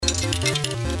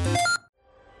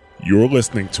You're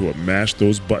listening to a Mash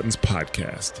Those Buttons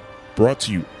podcast, brought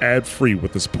to you ad-free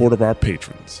with the support of our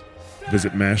patrons.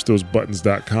 Visit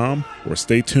mashthosebuttons.com or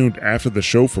stay tuned after the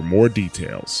show for more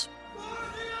details.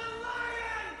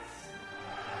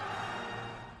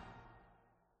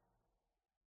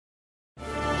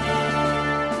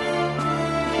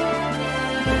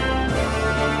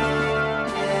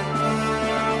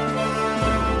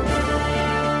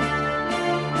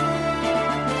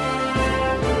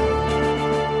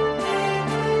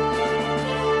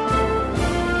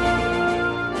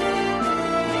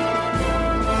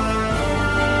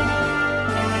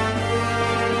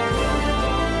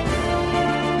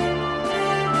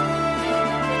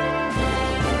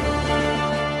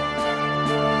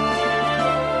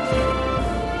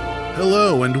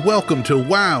 Hello and welcome to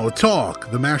WoW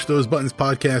Talk, the Mash Those Buttons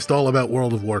podcast all about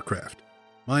World of Warcraft.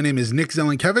 My name is Nick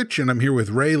Zelenkevich and I'm here with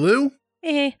Ray Liu.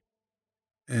 Hey.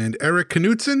 And Eric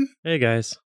Knutson. Hey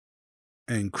guys.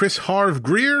 And Chris Harv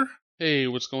Greer. Hey,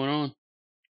 what's going on?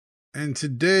 And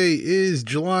today is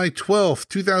July 12th,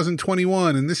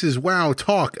 2021, and this is WoW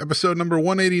Talk, episode number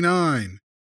 189.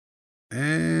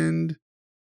 And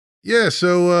yeah,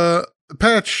 so the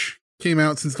patch came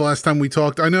out since the last time we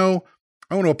talked.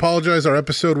 I want to apologize. Our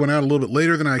episode went out a little bit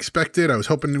later than I expected. I was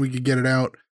hoping we could get it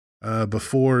out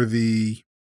before the,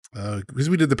 because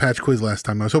we did the patch quiz last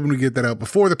time. I was hoping we get that out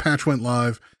before the patch went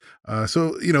live.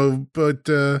 But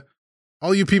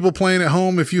all you people playing at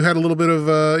home, if you had a little bit of,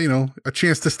 a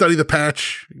chance to study the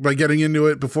patch by getting into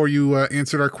it before you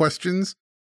answered our questions,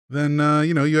 then,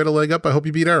 you had a leg up. I hope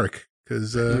you beat Eric.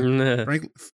 Because,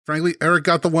 frankly, Eric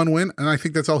got the one win, and I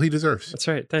think that's all he deserves. That's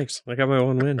right. Thanks. I got my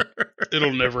one win.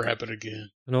 It'll never happen again.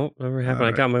 Nope, never happened.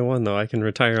 I got my one, though. I can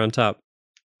retire on top.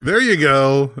 There you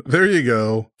go. There you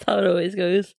go. That's how it always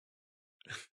goes.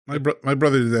 My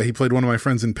brother did that. He played one of my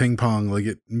friends in ping pong, like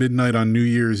at midnight on New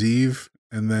Year's Eve.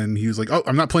 And then he was like, oh,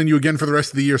 I'm not playing you again for the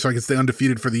rest of the year so I can stay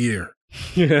undefeated for the year.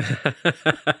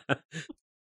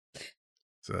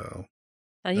 So.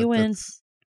 How you win.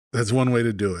 That's one way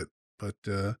to do it. But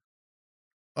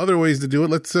other ways to do it,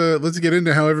 let's get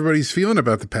into how everybody's feeling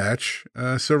about the patch.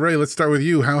 So Ray, let's start with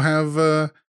you. How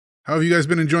have you guys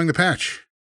been enjoying the patch?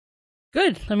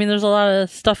 Good. I mean, there's a lot of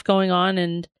stuff going on,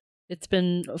 and it's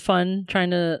been fun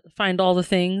trying to find all the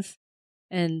things.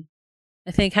 And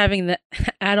I think having the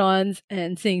add-ons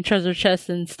and seeing treasure chests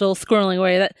and still squirreling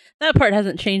away, that part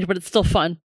hasn't changed, but it's still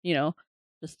fun,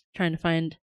 just trying to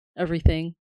find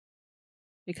everything.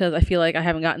 Because I feel like I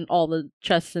haven't gotten all the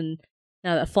chests, and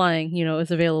now that flying,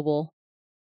 is available,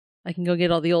 I can go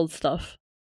get all the old stuff.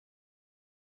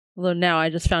 Although now I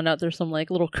just found out there's some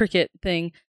little cricket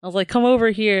thing. I was like, come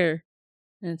over here.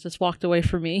 And it just walked away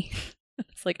from me.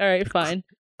 It's like, all right, fine.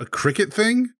 A cricket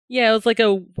thing? Yeah, it was like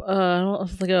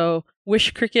a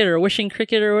wish cricket or a wishing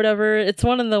cricket or whatever. It's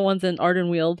one of the ones in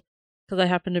Ardenweald, because I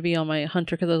happened to be on my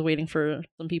hunter because I was waiting for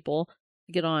some people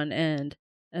to get on, and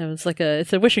it was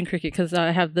it's a wishing cricket because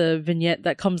I have the vignette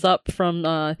that comes up from,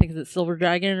 I think it's Silver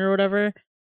Dragon or whatever.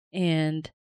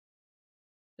 And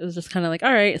it was just kind of like,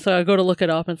 all right. So I go to look it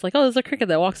up and it's like, oh, there's a cricket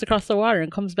that walks across the water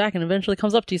and comes back and eventually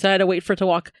comes up to you. So I had to wait for it to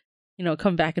walk,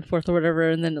 come back and forth or whatever.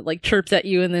 And then it chirps at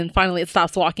you. And then finally it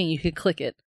stops walking. You can click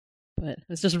it. But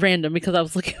it's just random because I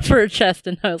was looking for a chest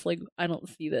and I was like, I don't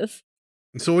see this.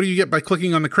 So what do you get by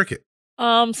clicking on the cricket?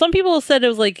 Some people said it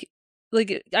was like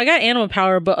I got animal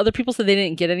power, but other people said they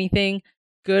didn't get anything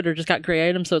good or just got gray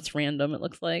items, so it's random, it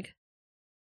looks like.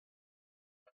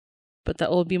 But that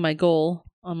will be my goal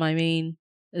on my main,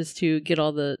 is to get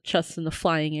all the chests in the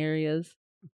flying areas.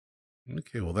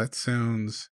 Okay, well that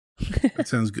sounds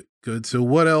good. So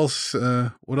what else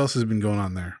has been going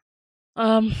on there?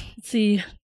 Let's see.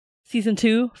 Season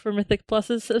 2 for Mythic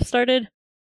Pluses have started.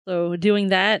 So doing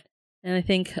that, and I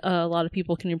think a lot of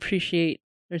people can appreciate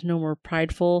there's no more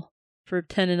prideful for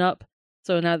 10 and up.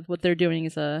 So now what they're doing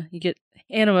is you get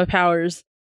anima powers,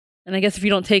 and I guess if you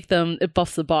don't take them, it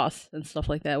buffs the boss and stuff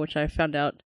like that, which I found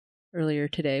out earlier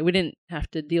today. We didn't have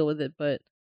to deal with it, but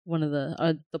one of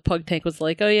the pug tank was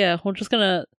like, oh yeah, we're just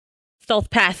gonna stealth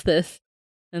past this.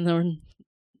 And then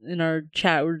in our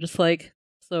chat we're just like,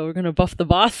 so we're gonna buff the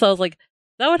boss. So I was like, is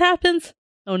that what happens?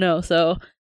 Oh no. So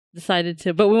decided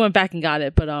to, but we went back and got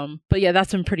it. But yeah,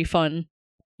 that's been pretty fun.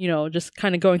 Just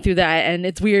kind of going through that. And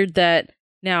it's weird that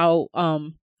now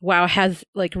WoW has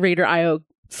Raider IO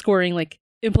scoring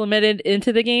implemented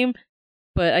into the game.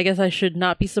 But I guess I should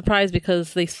not be surprised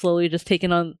because they slowly just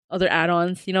taken on other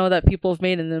add-ons, that people have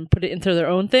made and then put it into their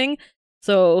own thing.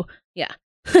 So yeah.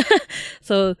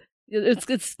 So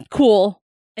it's cool.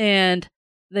 And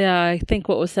I think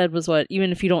what was said was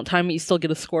even if you don't time it, you still get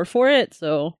a score for it.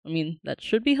 So, I mean, that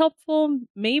should be helpful,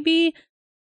 maybe.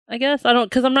 I guess. I don't,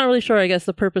 because I'm not really sure, I guess,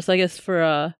 the purpose, I guess,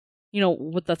 for,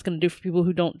 what that's going to do for people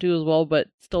who don't do as well, but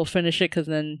still finish it, because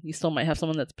then you still might have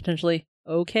someone that's potentially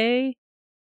okay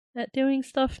at doing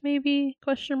stuff, maybe,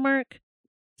 question mark.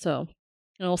 So,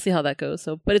 we'll see how that goes.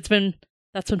 So, but that's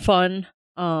been fun.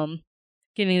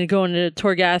 Getting to go into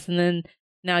Torghast, and then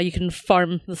now you can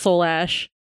farm the Soul Ash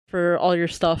for all your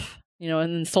stuff, and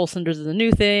then Soul Cinders is a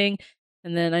new thing.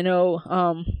 And then I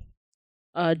know,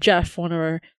 Jeff, one of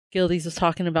our guildies, was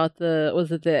talking about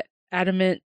the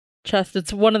adamant chest.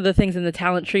 It's one of the things in the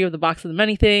talent tree of the box of the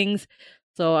many things.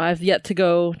 So I've yet to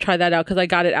go try that out because I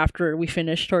got it after we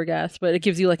finished Torghast, but it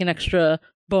gives you like an extra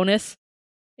bonus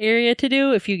area to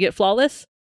do if you get flawless.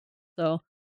 So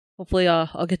hopefully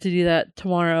I'll get to do that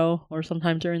tomorrow or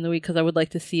sometime during the week, because I would like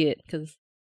to see it, because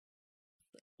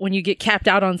when you get capped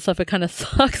out on stuff, it kind of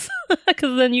sucks,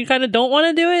 because then you kind of don't want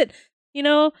to do it,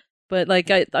 But like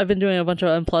I've been doing a bunch of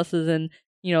M pluses, and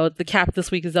the cap this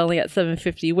week is only at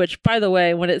 750, which, by the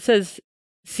way, when it says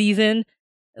season,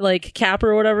 like cap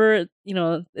or whatever,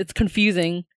 it's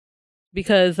confusing,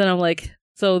 because then I'm like,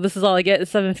 so this is all I get is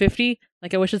 750?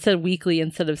 Like, I wish it said weekly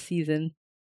instead of season,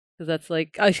 because that's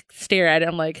like, I stare at it,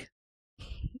 I'm like,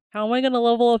 how am I going to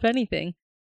level up anything?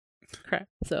 Crap.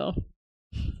 So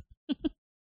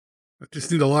I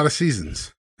just need a lot of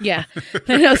seasons. Yeah.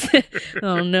 I know.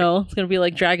 Oh no, it's going to be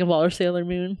like Dragon Ball or Sailor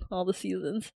Moon, all the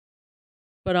seasons.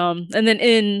 But and then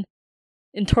in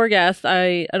Torghast,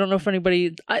 I don't know if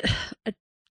anybody, I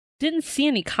didn't see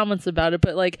any comments about it,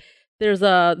 but like there's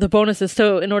the bonuses.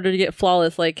 So in order to get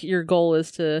flawless, like your goal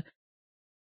is to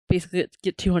basically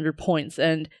get 200 points,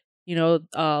 and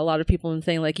a lot of people have been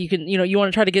saying like you can, you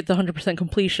want to try to get the 100%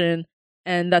 completion,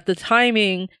 and that the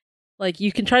timing, like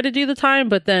you can try to do the time,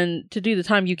 but then to do the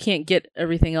time you can't get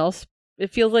everything else.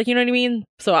 It feels like, you know what I mean?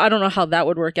 So I don't know how that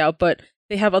would work out, but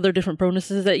they have other different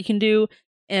bonuses that you can do.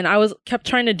 And I kept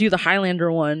trying to do the Highlander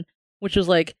one, which was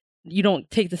like, you don't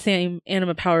take the same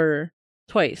anima power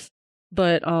twice.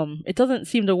 But it doesn't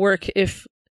seem to work if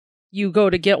you go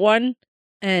to get one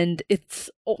and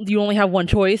you only have one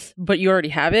choice, but you already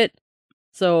have it.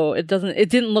 So it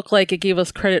didn't look like it gave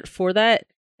us credit for that.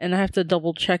 And I have to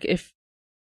double check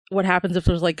what happens if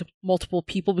there's like multiple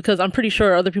people, because I'm pretty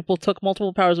sure other people took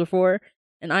multiple powers before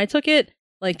and I took it,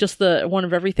 like just the one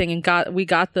of everything, and we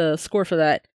got the score for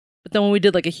that. But then when we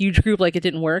did like a huge group, like it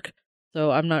didn't work. So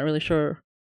I'm not really sure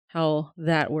how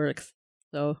that works.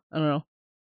 So I don't know,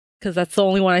 because that's the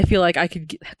only one I feel like I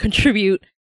could contribute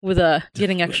with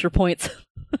getting extra points.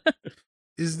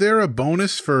 Is there a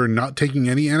bonus for not taking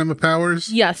any anima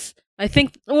powers? Yes, I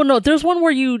think. Oh no, there's one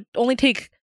where you only take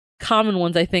common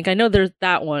ones. I think I know there's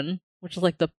that one, which is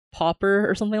like the pauper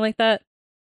or something like that.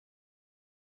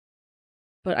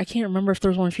 But I can't remember if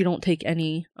there's one if you don't take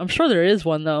any. I'm sure there is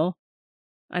one though.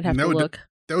 I'd have to look.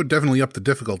 That would definitely up the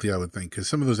difficulty, I would think, because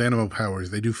some of those anima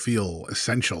powers, they do feel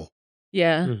essential.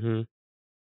 Yeah. Mm-hmm.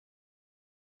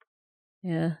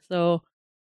 Yeah. So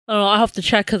I don't know. I'll have to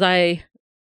check, because I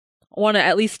want to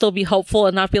at least still be helpful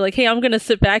and not be like, hey, I'm going to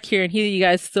sit back here and hear you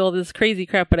guys still this crazy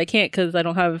crap, but I can't because I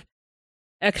don't have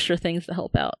extra things to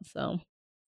help out. So,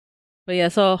 but yeah,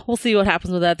 so we'll see what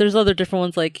happens with that. There's other different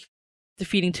ones, like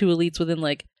defeating 2 elites within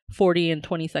like 40 and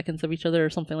 20 seconds of each other or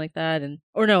something like that.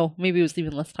 Or no, maybe it was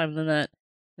even less time than that.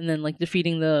 And then like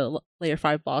defeating the layer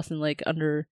 5 boss in like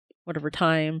under whatever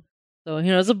time. So,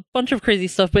 there's a bunch of crazy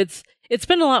stuff, but it's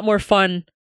been a lot more fun,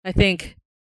 I think,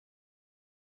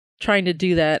 trying to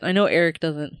do that. I know Eric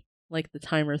doesn't like the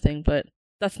timer thing, but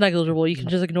that's negligible. You can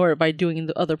just ignore it by doing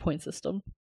the other point system.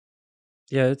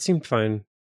 Yeah, it seemed fine.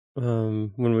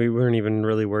 When we weren't even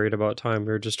really worried about time,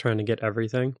 we were just trying to get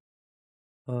everything.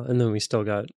 And then we still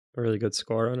got a really good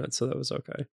score on it, so that was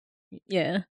okay.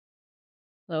 Yeah.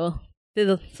 So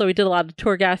we did a lot of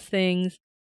Torghast things,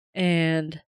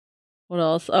 and what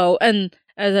else? Oh, and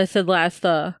as I said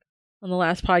on the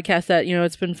last podcast, that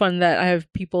it's been fun that I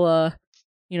have people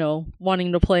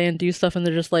wanting to play and do stuff, and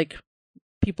they're just like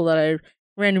people that I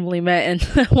randomly met.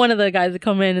 And one of the guys that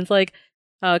come in, it's like,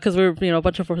 because we're a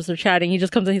bunch of us are chatting, he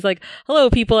just comes in, he's like, hello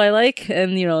people I like,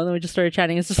 and then we just started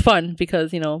chatting. It's just fun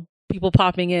because people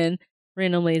popping in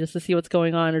randomly just to see what's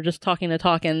going on, or just talking to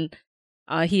talk. And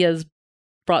he has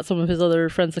brought some of his other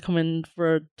friends to come in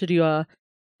to do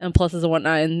M pluses and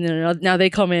whatnot, and now they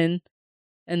come in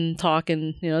and talk,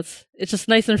 and it's just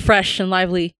nice and fresh and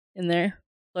lively in there.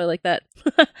 So I like that.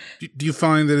 Do you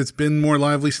find that it's been more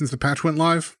lively since the patch went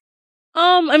live?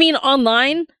 I mean,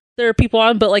 online there are people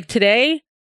on, but like today,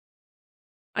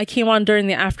 I came on during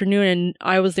the afternoon and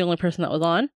I was the only person that was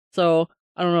on. So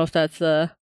I don't know if that's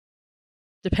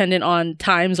dependent on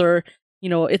times, or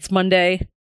it's Monday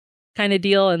kind of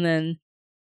deal, and then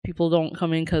people don't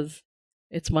come in because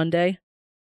it's Monday?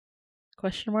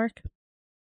 Question mark.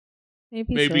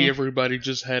 Maybe so. everybody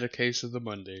just had a case of the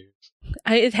Mondays.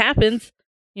 It happens,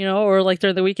 or like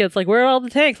during the weekends, like, where are all the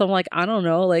tanks? I'm like, I don't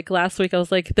know. Like last week, I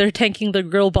was like, they're tanking the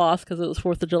grill boss because it was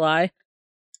 4th of July.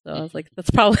 So I was like,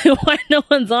 that's probably why no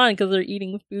one's on, because they're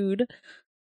eating food.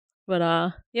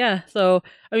 But yeah. So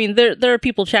I mean, there are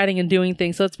people chatting and doing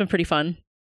things, so it's been pretty fun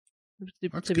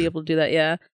to be able to do that.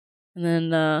 Yeah, and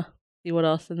then see what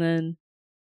else, and then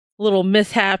a little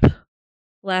mishap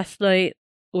last night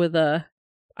with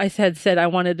I had said I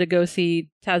wanted to go see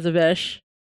Tazavesh,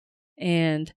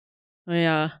 and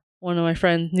one of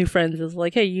my new friends is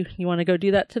like, hey, you want to go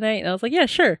do that tonight? And I was like, yeah,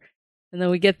 sure. And then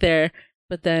we get there,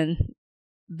 but then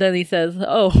he says,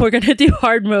 oh, we're gonna do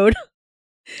hard mode.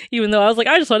 Even though I was like,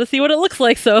 I just want to see what it looks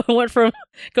like, so I went from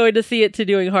going to see it to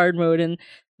doing hard mode, and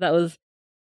that was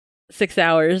 6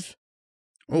 hours.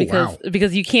 Oh, wow.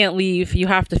 Because you can't leave, you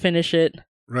have to finish it,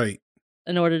 right,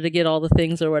 in order to get all the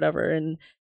things or whatever. And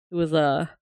it was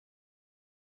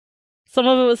some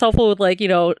of it was helpful with, like,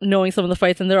 knowing some of the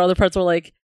fights, and there are other parts where,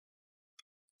 like,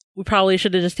 we probably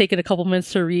should have just taken a couple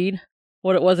minutes to read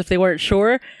what it was if they weren't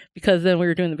sure, because then we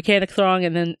were doing the mechanics wrong,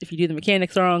 and then if you do the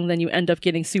mechanics wrong, then you end up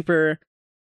getting super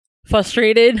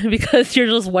frustrated because you're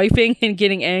just wiping and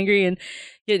getting angry and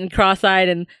getting cross-eyed.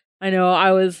 And I know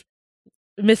I was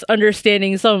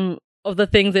misunderstanding some of the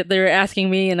things that they were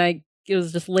asking me, and it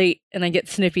was just late, and I get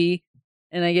snippy,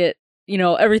 and I get,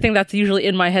 everything that's usually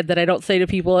in my head that I don't say to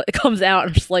people, it comes out.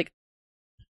 I'm just like,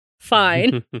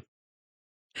 fine.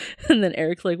 And then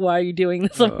Eric's like, why are you doing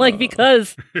this? I'm like,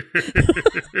 because.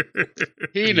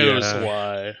 He knows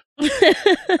why.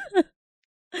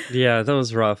 Yeah, that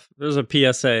was rough. There's a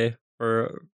PSA,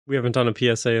 we haven't done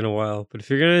a PSA in a while, but if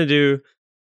you're going to do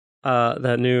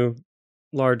that new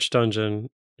large dungeon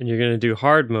and you're going to do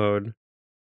hard mode,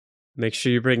 make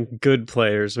sure you bring good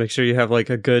players. Make sure you have like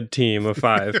a good team of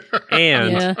 5.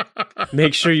 And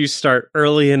make sure you start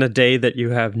early in a day that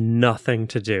you have nothing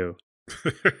to do.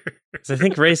 I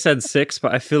think Ray said 6,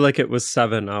 but I feel like it was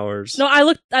 7 hours. No, I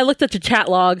looked at the chat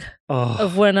log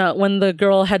of when the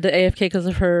girl had to AFK because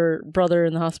of her brother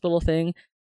in the hospital thing.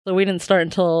 So we didn't start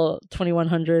until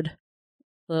 2100.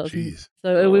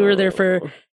 So we were there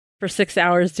for 6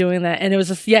 hours doing that, and it was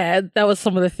just that was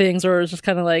some of the things where it was just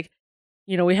kind of like,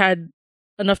 we had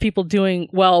enough people doing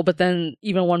well, but then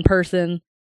even one person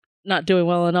not doing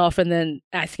well enough, and then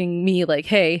asking me like,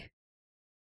 hey,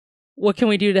 what can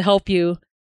we do to help you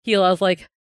heal? I was like,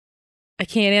 I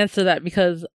can't answer that,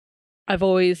 because I've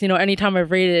always, anytime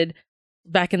I've raided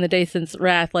back in the day since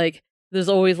Wrath, like, there's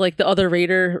always like the other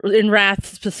raider in Wrath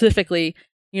specifically,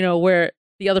 where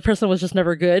the other person was just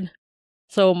never good.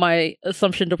 So my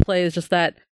assumption to play is just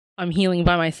that I'm healing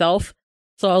by myself.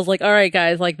 So I was like, all right,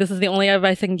 guys, like, this is the only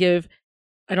advice I can give.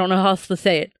 I don't know how else to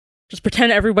say it. Just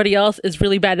pretend everybody else is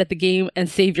really bad at the game and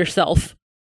save yourself.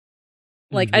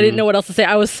 Like, I didn't know what else to say.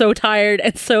 I was so tired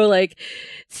and so, like,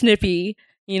 snippy,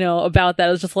 about that.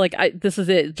 It was just like, this is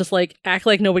it. Just, like, act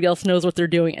like nobody else knows what they're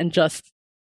doing and just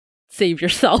save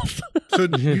yourself. So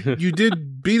you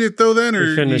did beat it, though, then? Or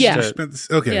we finished it.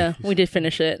 Okay. Yeah, we did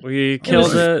finish it. We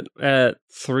killed it at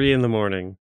 3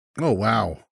 a.m. Oh,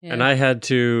 wow. Yeah. And I had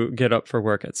to get up for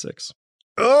work at 6.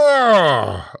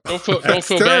 Oh! Don't feel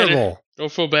terrible. bad.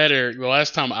 Don't feel bad, Eric. The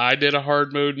last time I did a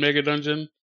hard mode mega dungeon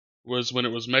was when it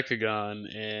was Mechagon,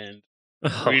 and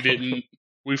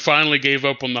we finally gave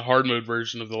up on the hard mode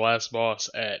version of the last boss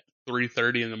at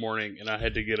 3:30 in the morning, and I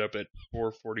had to get up at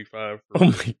 4:45. Oh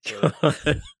my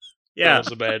god! Yeah, that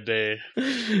was a bad day.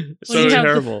 So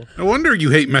terrible. No wonder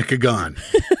you hate Mechagon.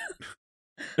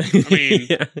 I mean,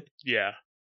 yeah.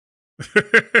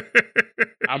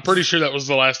 I'm pretty sure that was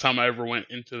the last time I ever went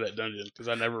into that dungeon, because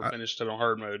I never finished it on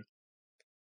hard mode,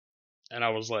 and I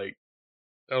was like,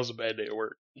 that was a bad day at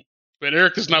work. But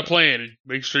Eric is not playing.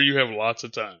 Make sure you have lots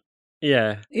of time.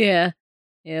 Yeah.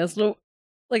 So,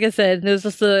 like I said, there was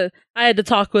just I had to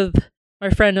talk with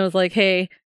my friend. I was like, hey,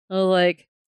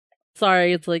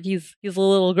 sorry. It's like he's a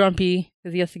little grumpy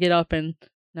because he has to get up, and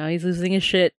now he's losing his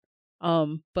shit.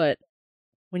 But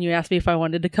when you asked me if I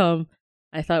wanted to come,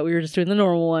 I thought we were just doing the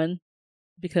normal one,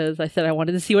 because I said I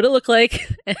wanted to see what it looked like.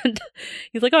 And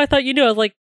he's like, oh, I thought you knew. I was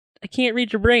like, I can't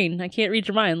read your brain. I can't read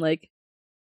your mind. Like,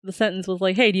 the sentence was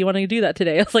like, hey, do you want to do that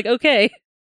today? I was like, okay.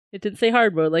 It didn't say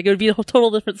hard mode. Like, it would be a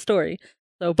total different story.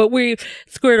 So, but we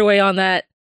squared away on that,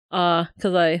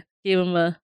 because I gave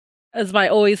him as my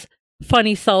always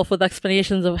funny self with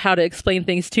explanations of how to explain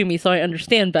things to me so I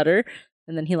understand better.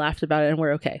 And then he laughed about it, and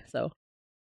we're okay. So,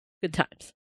 good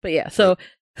times. But yeah, so.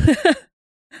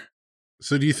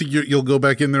 So do you think you'll go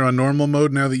back in there on normal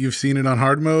mode now that you've seen it on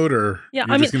hard mode, or yeah,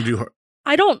 you're just going to do hard?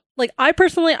 I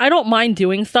personally, I don't mind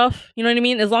doing stuff. You know what I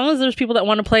mean? As long as there's people that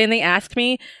want to play and they ask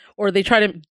me, or they try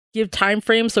to give time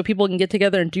frames so people can get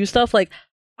together and do stuff, like,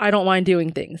 I don't mind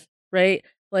doing things, right?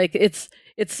 Like, it's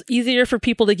easier for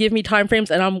people to give me time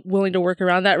frames, and I'm willing to work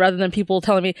around that, rather than people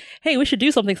telling me, hey, we should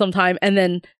do something sometime, and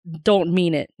then don't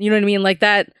mean it. You know what I mean? Like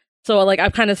that. So, like,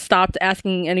 I've kind of stopped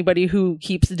asking anybody who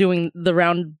keeps doing the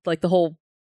round, like, the whole,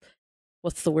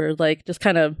 what's the word? Like, just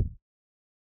kind of...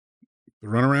 The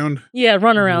runaround? Yeah,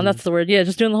 runaround. That's the word. Yeah,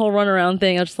 just doing the whole runaround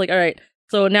thing. I was just like, all right.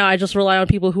 So now I just rely on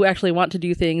people who actually want to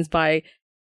do things by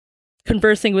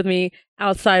conversing with me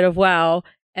outside of WoW,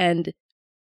 and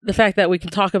the fact that we can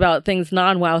talk about things,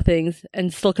 non-WoW things,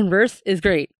 and still converse is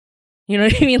great. You know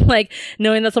what I mean? Like,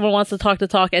 knowing that someone wants to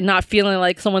talk and not feeling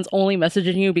like someone's only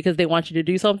messaging you because they want you to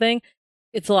do something.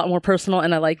 It's a lot more personal,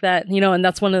 and I like that. You know, and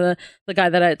that's one of the guy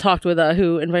that I talked with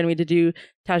who invited me to do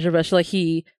Tajribesh. Like,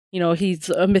 he's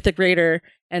a mythic raider,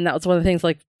 and that was one of the things,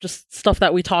 like, just stuff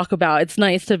that we talk about. It's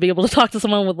nice to be able to talk to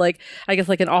someone with, like, I guess,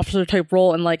 like, an officer type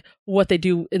role, and, like, what they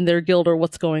do in their guild or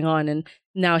what's going on. And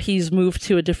now he's moved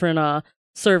to a different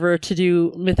server to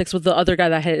do mythics with the other guy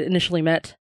that I had initially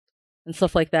met and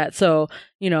stuff like that. So,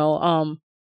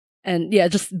 and yeah,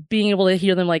 just being able to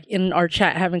hear them, like, in our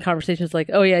chat having conversations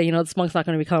like, oh yeah, this monk's not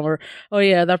going to become, or oh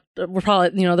yeah, that we're probably,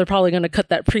 they're probably going to cut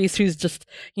that priest who's just,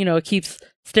 keeps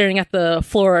staring at the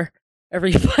floor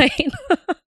every fight.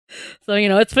 So,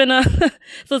 it's been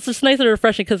so it's just nice and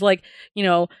refreshing, because, like,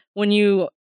 when you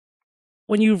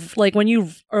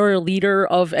are a leader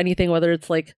of anything, whether it's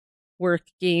like work,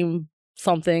 game,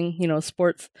 something,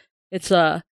 sports, it's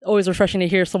always refreshing to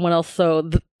hear someone else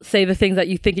say the things that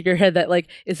you think in your head, that, like,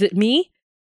 is it me?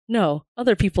 No,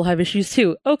 other people have issues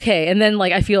too. Okay. And then,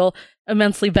 like, I feel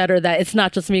immensely better that it's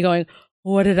not just me going,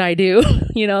 what did I do?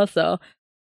 So,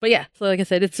 but yeah, so like I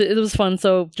said, it was fun.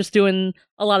 So just doing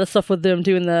a lot of stuff with them,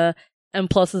 doing the M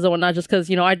pluses and whatnot, just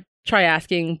because, I try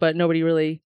asking, but nobody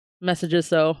really messages.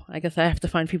 So I guess I have to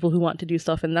find people who want to do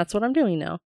stuff, and that's what I'm doing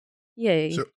now.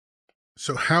 Yay.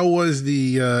 So how was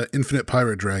the Infinite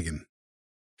Pirate Dragon?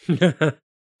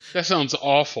 That sounds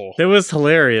awful. It was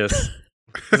hilarious,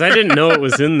 because I didn't know it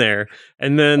was in there.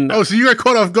 And then... Oh, so you got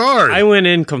caught off guard. I went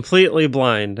in completely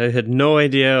blind. I had no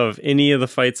idea of any of the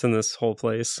fights in this whole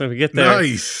place. So we get there.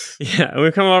 Nice. Yeah, and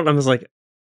we come out, and I was like,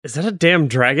 is that a damn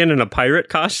dragon in a pirate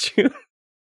costume?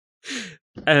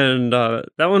 And that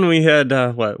one we had,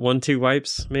 1-2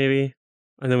 wipes, maybe?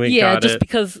 And then we got it.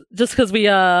 Because we,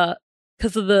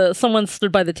 because of someone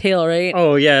stood by the tail, right?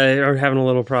 Oh, yeah, are having a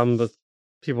little problem with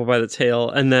people by the tail,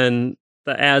 and then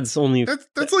the ads only...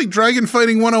 That's like Dragon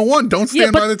Fighting 101. Don't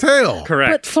stand by the tail.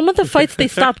 Correct. But some of the fights, they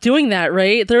stopped doing that,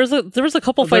 right? There was a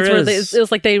couple fights where it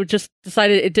was like they just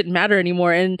decided it didn't matter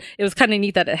anymore, and it was kind of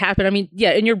neat that it happened. I mean,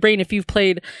 yeah, in your brain, if you've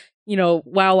played,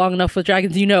 WoW long enough with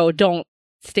dragons, don't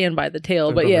stand by the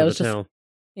tail. But yeah, it was just...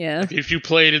 Yeah. Like if you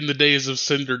played in the days of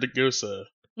Cinder Dagosa,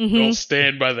 don't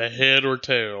stand by the head or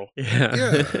tail.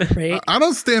 Yeah. Right. I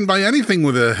don't stand by anything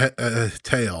with a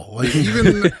tail. Like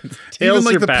even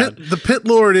like the pit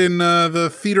lord in the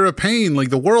Theater of Pain, like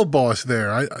the world boss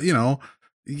there. I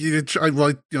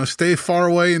stay far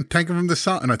away and tank him from the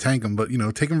side. Not tank him, but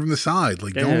take him from the side.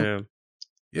 Like don't.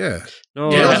 Yeah. No,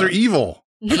 tails are evil.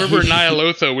 I remember in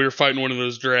Nyalotha, we were fighting one of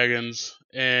those dragons,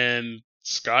 and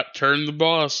Scott turned the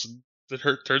boss.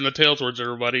 Turned the tail towards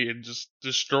everybody and just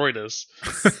destroyed us.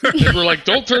 And we're like,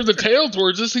 don't turn the tail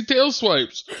towards us, he tail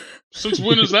swipes. Since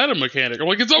when is that a mechanic? I'm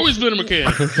like, it's always been a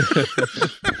mechanic.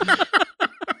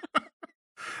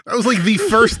 That was like the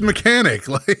first mechanic.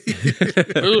 Like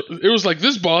it was like,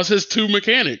 this boss has 2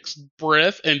 mechanics,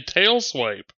 breath and tail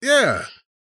swipe. Yeah.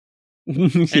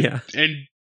 And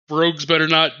rogues better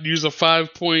not use a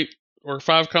 5 point or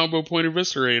 5 combo point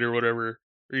eviscerate or whatever,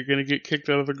 or you're gonna get kicked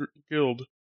out of the guild.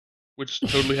 Which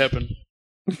totally happened.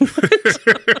 Because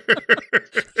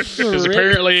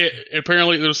apparently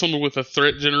there was something with a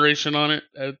threat generation on it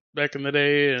back in the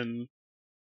day, and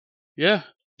yeah,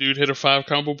 dude hit a 5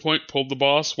 combo point, pulled the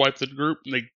boss, wiped the group,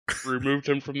 and they removed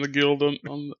him from the guild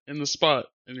in the spot.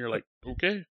 And you're like,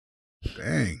 okay,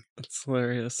 dang, that's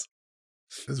hilarious.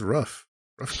 That's rough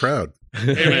crowd.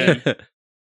 Hey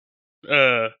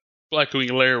man,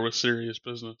 Blackwing Lair was serious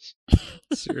business.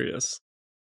 Serious.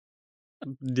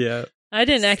 Yeah. I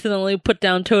didn't accidentally put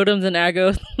down totems and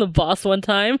aggro the boss one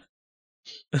time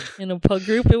in a pug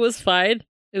group. It was fine.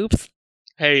 Oops.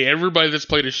 Hey, everybody that's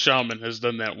played a shaman has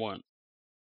done that once.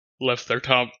 Left their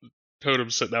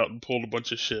totem sitting out and pulled a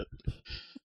bunch of shit.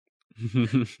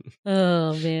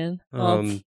 Oh man.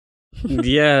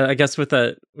 Yeah, I guess with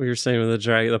that, we were saying with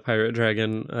the pirate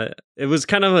dragon, it was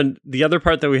kind of the other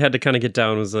part that we had to kind of get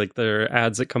down was like their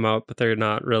ads that come out, but they're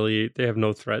not really, they have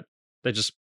no threat they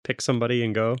just pick somebody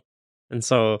and go. And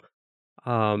so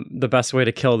the best way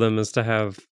to kill them is to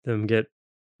have them get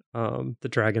the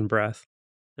dragon breath.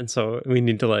 And so we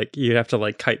need to you have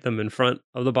to kite them in front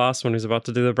of the boss when he's about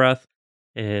to do the breath.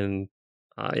 And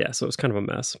so it was kind of a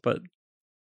mess, but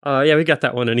we got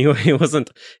that one anyway. It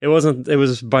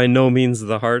was by no means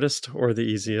the hardest or the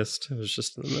easiest. It was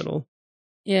just in the middle.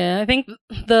 Yeah, I think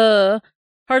the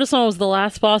hardest one was the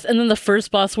last boss, and then the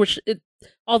first boss,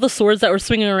 all the swords that were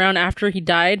swinging around after he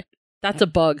died, that's a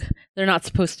bug. They're not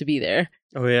supposed to be there.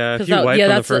 Oh yeah, if you wipe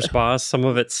on the first boss, some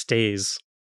of it stays.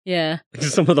 Yeah.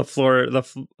 Some of the floor,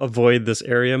 avoid this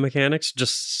area mechanics,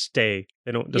 just stay.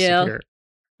 They don't disappear.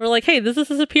 We're like, hey, does this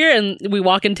disappear? And we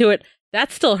walk into it.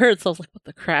 That still hurts. I was like, what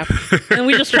the crap? And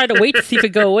we just tried to wait to see if it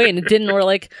go away, and it didn't. We're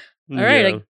like, all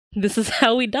right, this is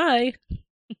how we die.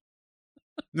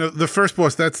 No, the first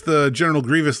boss, that's the General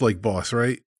Grievous boss,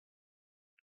 right?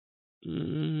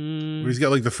 Where he's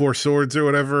got the 4 swords or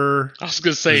whatever. I was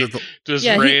gonna say, does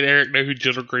Ray and Eric know who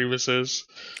General Grievous is?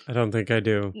 I don't think I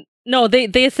do. No,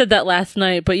 they said that last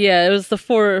night, but yeah, it was the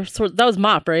 4 swords. That was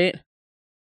Mop, right?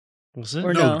 Was it?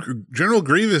 Or no? General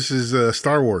Grievous is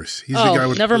Star Wars. He's the guy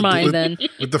with never mind then.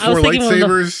 With the 4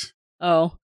 lightsabers.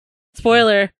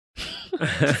 Spoiler.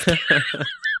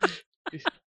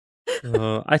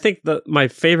 I think my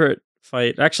favorite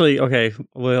fight, actually, okay,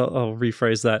 well, I'll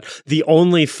rephrase that. The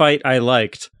only fight I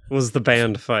liked was the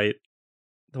band fight.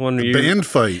 The one where band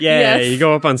fight? Yeah, yes. You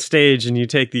go up on stage and you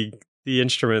take the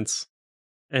instruments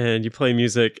and you play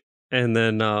music, and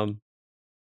then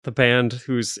the band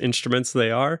whose instruments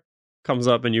they are comes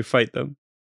up and you fight them.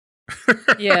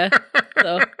 Yeah.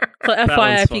 So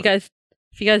FYI, if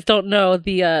you guys don't know,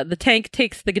 the tank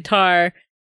takes the guitar,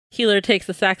 healer takes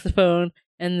the saxophone,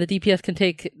 and the DPS can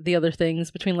take the other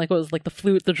things between what was the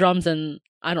flute, the drums, and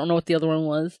I don't know what the other one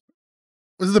was.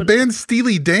 Was the band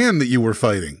Steely Dan that you were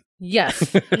fighting?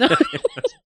 Yes. No.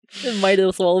 It might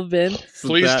as well have been.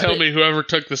 Please tell me whoever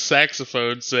took the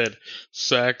saxophone said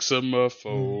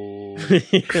saxophone.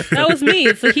 That was me.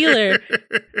 It's the healer.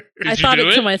 I thought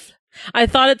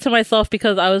it to myself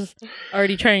because I was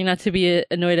already trying not to be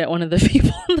annoyed at one of the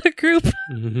people in the group.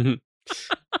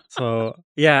 So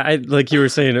yeah, I like you were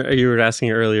saying, you were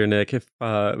asking earlier, Nick, if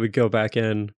we go back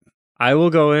in. I will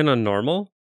go in on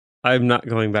normal. I'm not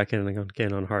going back in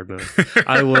again on hard mode.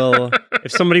 I will,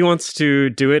 if somebody wants to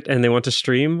do it and they want to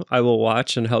stream, I will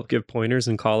watch and help give pointers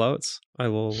and call outs. I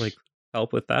will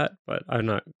help with that, but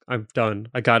I'm done.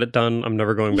 I got it done. I'm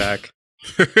never going back.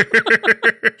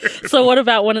 So what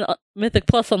about when Mythic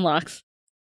Plus unlocks?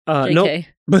 Nope.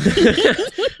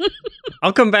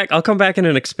 I'll come back in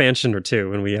an expansion or two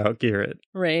when we outgear it.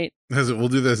 Right. We'll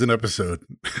do that as an episode.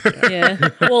 Yeah.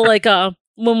 Well,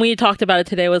 when we talked about it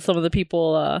today with some of the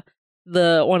people,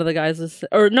 one of the guys that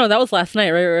was last night,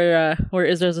 right? Where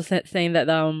Israel was saying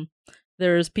that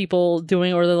there's people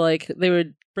doing, or they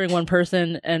would bring one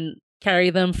person and carry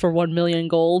them for 1 million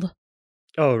gold.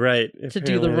 Oh, right. To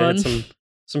do the run.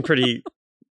 Some pretty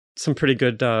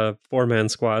good 4-man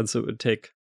squads that would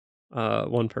take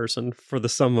one person for the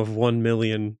sum of 1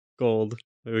 million gold.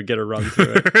 We would get a run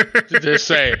through it. Did they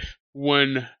say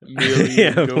 1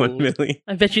 million gold? 1 million.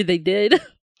 I bet you they did.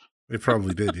 They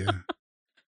probably did, yeah.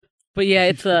 But yeah,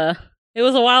 it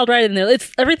was a wild ride in there.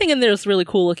 Everything in there is really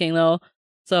cool looking though.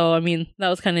 So I mean, that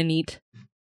was kind of neat.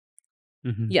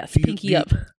 Mm-hmm. Yes, pinky up.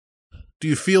 Do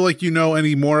you feel like you know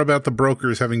any more about the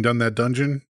brokers having done that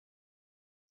dungeon?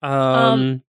 They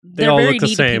they're all very look the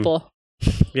needy same. People.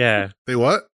 Yeah. They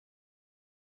what?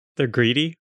 They're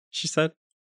greedy, she said.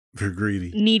 They're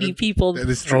greedy. Needy people. That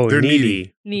is true. Oh, they're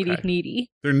needy. Needy.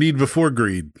 They're need before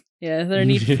greed. Yeah, they're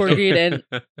need before greed. And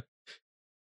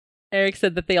Eric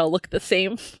said that they all look the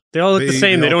same. They all look the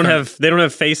same. They don't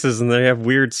have faces, and they have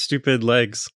weird, stupid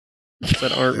legs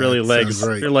that aren't really legs.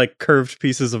 Right. They're like curved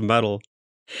pieces of metal.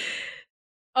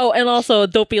 Oh, and also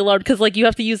don't be alarmed because you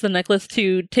have to use the necklace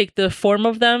to take the form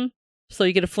of them, so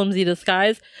you get a flimsy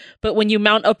disguise. But when you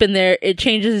mount up in there, it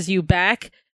changes you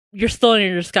back. You're still in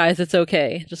your disguise. It's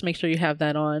okay. Just make sure you have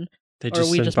that on. They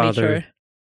didn't bother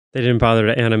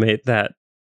to animate that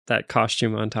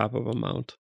costume on top of a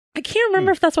mount. I can't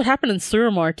remember if that's what happened in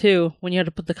Suramar too, when you had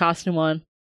to put the costume on.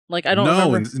 I don't remember.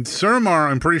 No, in Suramar,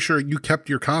 I'm pretty sure you kept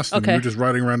your costume. Okay. You were just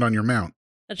riding around on your mount.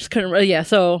 I just couldn't. Yeah,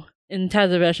 so in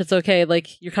Tazavesh, it's okay.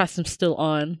 Your costume's still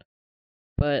on.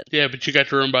 But yeah, but you got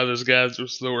to run by those guys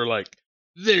that were like,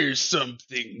 there's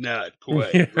something not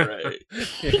quite right.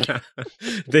 Yeah.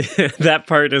 That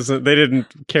part isn't. They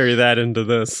didn't carry that into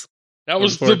this. That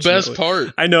was the best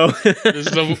part. I know. Is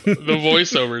the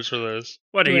voiceovers for this.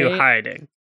 What are you hiding?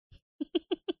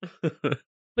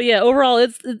 But yeah, overall,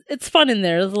 it's fun in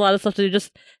there. There's a lot of stuff to do.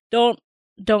 Just don't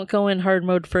don't go in hard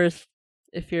mode first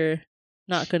if you're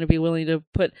not going to be willing to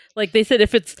put, like they said,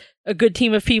 if it's a good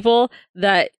team of people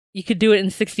that you could do it in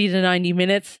 60 to 90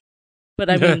 minutes. But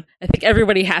I mean, I think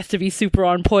everybody has to be super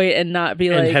on point and not be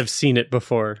and like, have seen it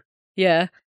before. Yeah.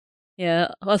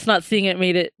 Us not seeing it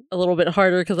made it a little bit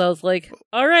harder because I was like,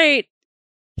 all right.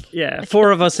 Yeah,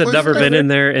 4 of us had never been in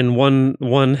there, and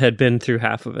one had been through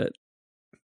half of it,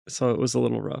 so it was a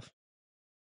little rough.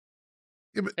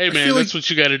 Yeah, hey man, that's what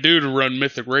you got to do to run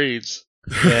mythic raids.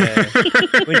 Yeah,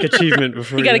 link achievement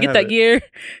before you got to get that gear.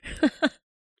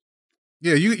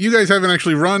 Yeah, you guys haven't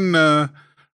actually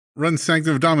run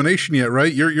Sanctum of Domination yet,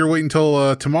 right? You're waiting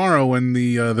until tomorrow when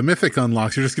the Mythic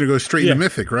unlocks. You're just gonna go straight into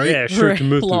Mythic, right? Yeah, straight to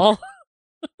Mythic. Lol.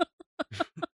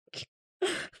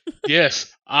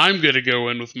 Yes, I'm gonna go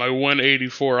in with my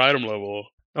 184 item level.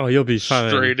 Oh, you'll be fine.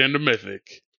 Straight into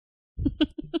Mythic.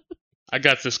 I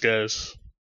got this, guys.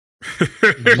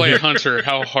 Play a hunter.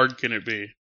 How hard can it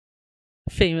be?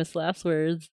 Famous last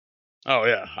words. Oh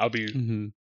yeah, I'll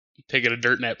be taking a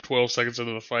dirt nap 12 seconds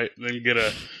into the fight, and then get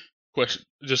a question,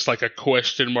 just like a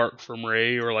question mark from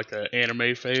Ray or like an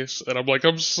anime face, and I'm like,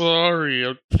 I'm sorry,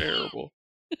 I'm terrible.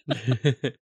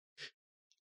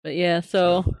 But yeah,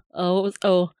 so let's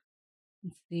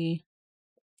see.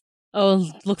 Oh,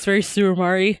 it looks very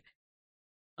Surumari.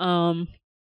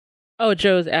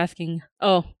 Joe's asking.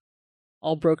 Oh,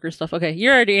 all broker stuff. Okay,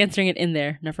 you're already answering it in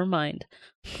there. Never mind.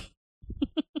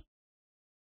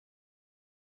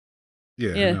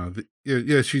 Yeah.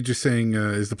 She's just saying,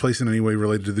 is the place in any way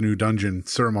related to the new dungeon,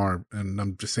 Suramar? And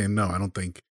I'm just saying, no, I don't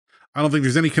think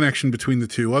there's any connection between the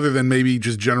two, other than maybe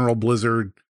just general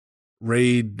Blizzard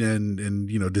raid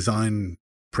and design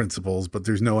principles. But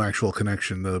there's no actual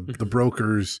connection. The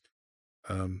brokers,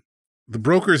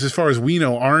 as far as we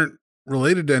know, aren't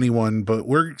related to anyone. But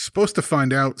we're supposed to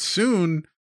find out soon.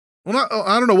 Well,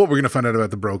 I don't know what we're going to find out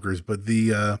about the brokers, but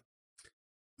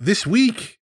this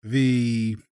week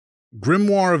the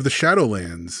Grimoire of the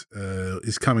Shadowlands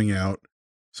is coming out,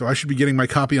 so I should be getting my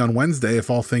copy on Wednesday if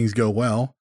all things go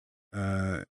well.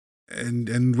 And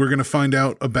we're going to find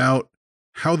out about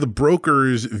how the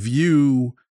brokers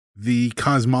view the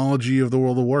cosmology of the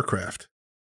World of Warcraft.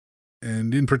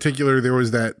 And in particular, there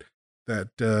was that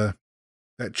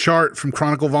chart from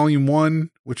Chronicle Volume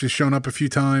 1, which has shown up a few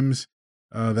times,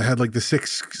 that had like the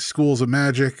 6 schools of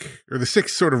magic, or the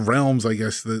 6 sort of realms, I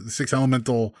guess, the 6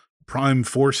 elemental prime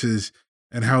forces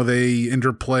and how they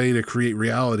interplay to create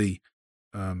reality.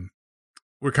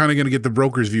 We're kind of going to get the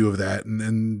broker's view of that.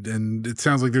 And it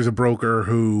sounds like there's a broker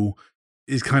who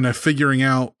is kind of figuring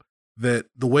out that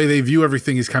the way they view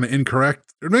everything is kind of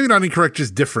incorrect, or maybe not incorrect,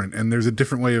 just different. And there's a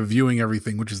different way of viewing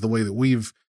everything, which is the way that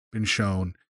we've been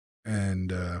shown.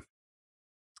 And, I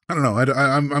don't know.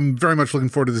 I'm very much looking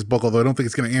forward to this book, although I don't think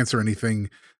it's going to answer anything,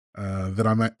 that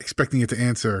I'm expecting it to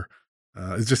answer.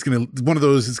 It's just going to, one of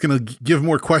those, it's going to give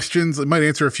more questions. It might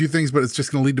answer a few things, but it's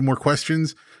just going to lead to more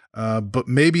questions. But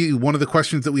maybe one of the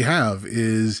questions that we have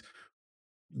is,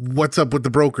 what's up with the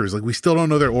brokers? Like, we still don't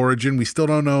know their origin. We still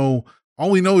don't know. All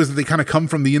we know is that they kind of come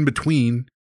from the in-between,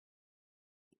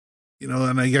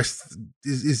 and I guess,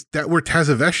 is that where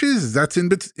Tazavesh is? That's in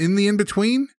the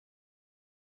in-between?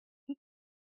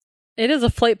 It is a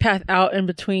flight path out in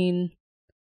between.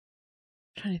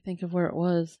 I'm trying to think of where it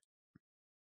was.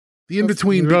 The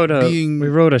in-between we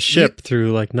rode a ship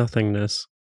through like nothingness.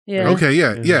 Yeah. Okay.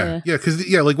 Yeah. Because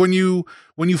like when you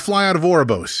fly out of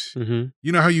Oribos,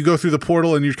 you know how you go through the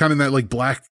portal and you're kind of in that like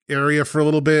black area for a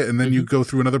little bit, and then you go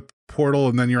through another portal,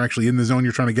 and then you're actually in the zone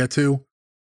you're trying to get to.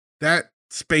 That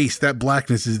space, that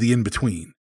blackness, is the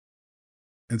in-between.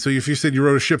 And so if you said you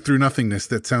rode a ship through nothingness,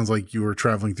 that sounds like you were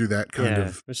traveling through that kind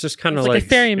of. It's just kind of like a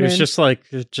ferryman. It was just like,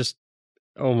 it just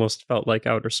almost felt like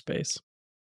outer space.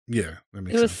 Yeah, that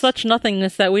makes sense. It was such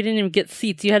nothingness that we didn't even get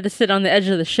seats. You had to sit on the edge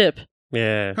of the ship.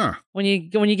 Yeah. Huh. When you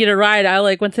get a ride, I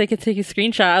like, once they could take a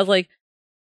screenshot, I was like,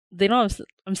 they don't have,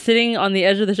 I'm sitting on the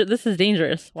edge of the ship. This is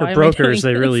dangerous. Why For brokers,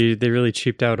 they really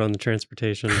cheaped out on the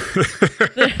transportation.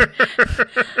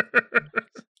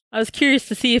 I was curious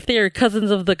to see if they are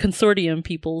cousins of the consortium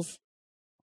peoples.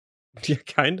 Yeah,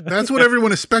 kind of. That's what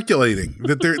everyone is speculating,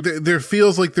 that there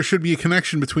feels like there should be a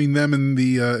connection between them and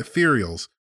the ethereals,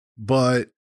 but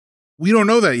we don't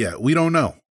know that yet. We don't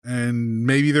know. And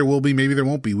maybe there will be, maybe there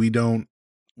won't be. We don't.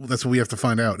 That's what we have to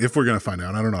find out, if we're going to find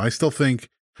out. I don't know. I still think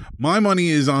my money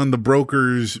is on the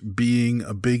brokers being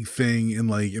a big thing in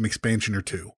like an expansion or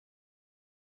two.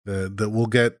 That we'll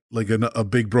get like a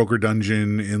big broker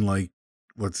dungeon in like,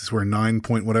 what's this, we're 9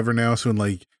 point whatever now. So in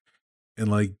like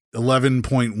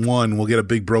 11.1, we'll get a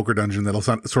big broker dungeon that'll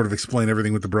sort of explain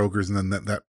everything with the brokers, and then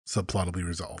that subplot will be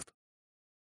resolved.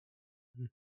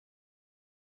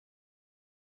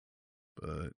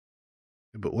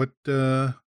 But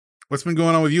what's been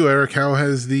going on with you, Eric? How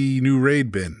has the new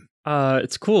raid been?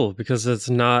 It's cool because it's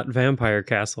not Vampire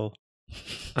Castle.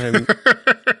 I'm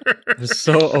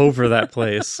so over that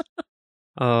place.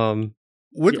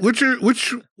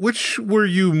 Which were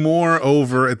you more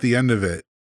over at the end of it?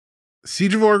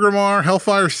 Siege of Orgrimmar,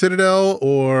 Hellfire Citadel,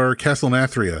 or Castle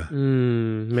Nathria?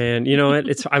 Man, you know what?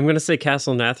 I'm going to say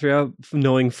Castle Nathria,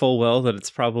 knowing full well that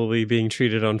it's probably being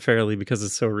treated unfairly because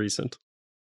it's so recent.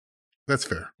 That's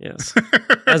fair. Yes.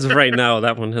 As of right now,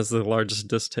 that one has the largest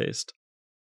distaste.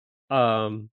 Yeah,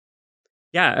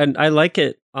 and I like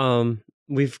it.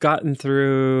 We've gotten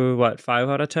through, 5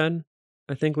 out of 10?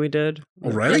 I think we did.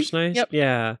 Already? First night? Yep.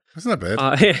 Yeah. That's not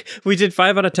bad. We did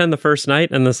 5 out of 10 the first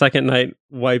night, and the second night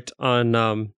wiped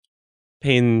on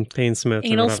Painsmith.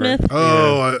 Anal Smith?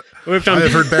 Oh, yeah.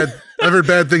 I've heard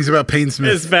bad things about Painsmith.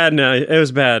 It's bad now. It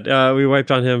was bad. We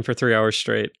wiped on him for 3 hours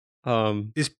straight.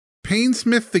 Is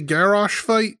Painsmith the Garrosh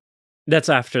fight? That's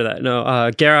after that. No,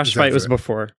 Garrosh fight was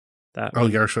before that. Oh,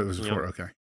 Garrosh fight was before. Okay.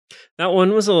 That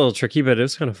one was a little tricky, but it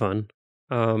was kind of fun.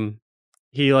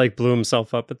 He blew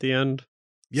himself up at the end.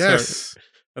 Yes. So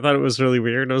I thought it was really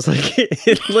weird. I was like,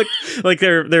 it looked like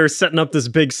they're setting up this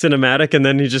big cinematic, and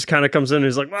then he just kind of comes in and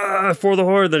he's like, for the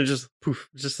horde. Then it just poof,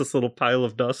 just this little pile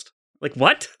of dust. Like,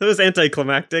 what? That was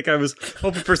anticlimactic. I was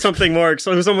hoping for something more.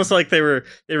 So it was almost like they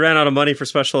ran out of money for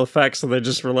special effects, so they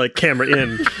just were like, camera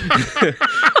in.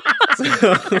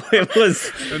 So it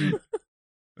was.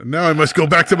 And now I must go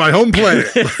back to my home planet.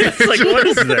 It's like, what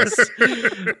is this?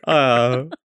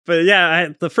 But yeah,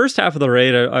 the first half of the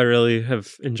raid I really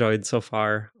have enjoyed so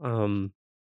far.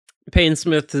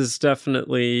 Painsmith is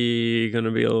definitely going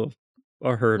to be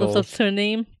a hurdle. Lives up to a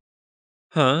name?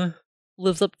 Huh?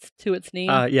 Lives up to its name?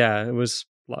 Yeah, it was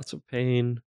lots of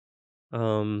pain.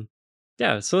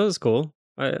 Yeah, so that was cool.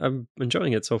 I'm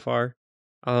enjoying it so far.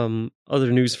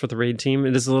 Other news for the raid team.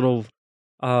 It is a little...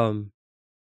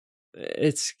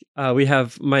 we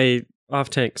have my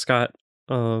off-tank, Scott,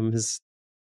 is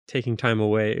taking time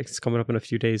away. It's coming up in a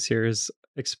few days here. His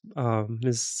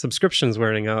subscription's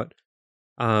wearing out,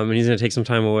 and he's going to take some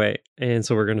time away. And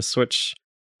so we're going to switch.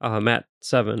 Matt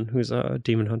 7, who's a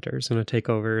demon hunter, is going to take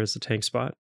over as the tank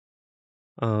spot.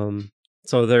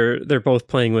 So they're both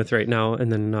playing with right now,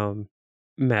 and then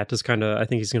Matt is I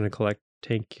think he's going to collect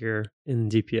tank gear in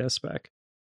DPS spec,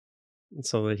 and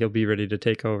so he'll be ready to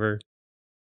take over.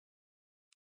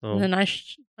 And then I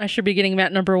should be getting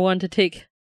Matt number 1 to take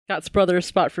Scott's brother's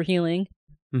spot for healing.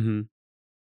 Mm-hmm.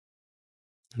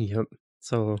 Yep.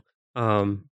 So,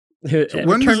 Return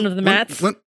of the Mats.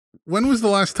 When was the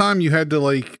last time you had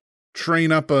to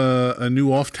train up a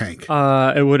new off tank?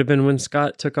 It would have been when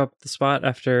Scott took up the spot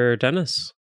after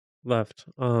Dennis left.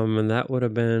 And that would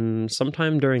have been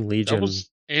sometime during Legion. That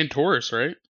was Antorus,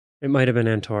 right? It might have been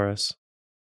Antorus.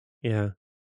 Yeah.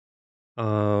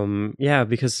 Yeah,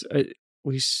 because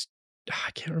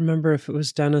I can't remember if it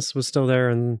was Dennis was still there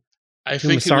and I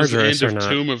think it was the end of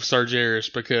Tomb of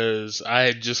Sargeras, because I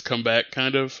had just come back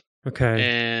kind of. Okay.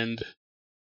 And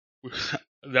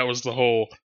that was the whole,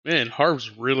 man,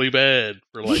 Harv's really bad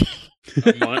for a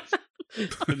month.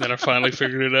 And then I finally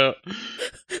figured it out.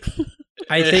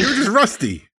 I think you're just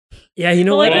rusty. Yeah, you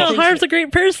know what? Harv's a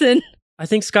great person. I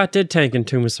think Scott did tank in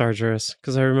Tomb of Sargeras,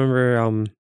 because I remember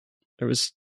it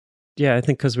was, I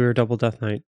think because we were double Death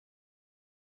Knight.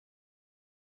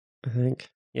 I think,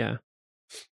 yeah,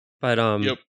 but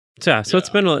yep. So it's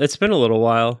been a little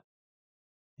while.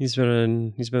 He's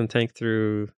been tanked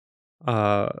through,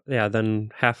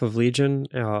 then half of Legion,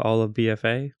 all of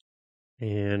BFA,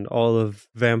 and all of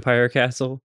Vampire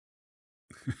Castle.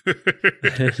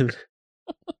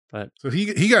 But so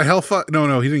he got Hellfire.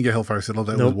 No, he didn't get Hellfire Citadel.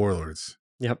 That was Warlords.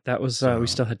 Yep, that was. We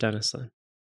still had Dennis then.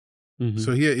 Mm-hmm.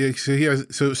 So he has.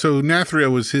 So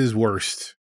Nathria was his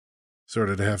worst. Sort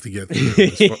of to have to get through.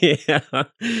 Yeah.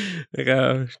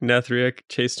 Nathria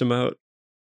chased him out.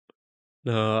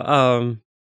 No,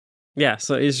 yeah,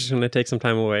 so he's just going to take some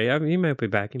time away. I mean, he might be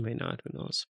back, he might not, who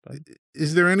knows. But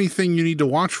is there anything you need to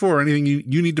watch for, or anything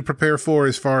you need to prepare for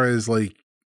as far as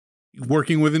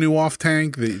working with a new off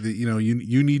tank that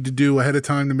you need to do ahead of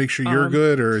time to make sure you're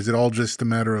good, or is it all just a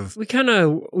matter of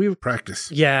we practice?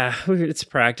 Yeah, it's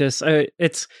practice.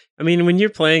 When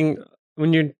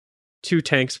you're two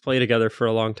tanks play together for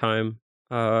a long time,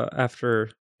 after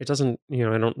it doesn't, I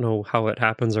don't know how it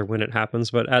happens or when it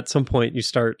happens, but at some point you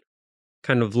start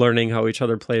kind of learning how each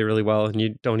other play really well, and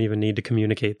you don't even need to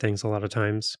communicate things a lot of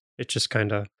times. It just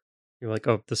you're like,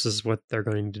 oh, this is what they're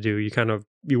going to do.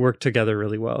 You work together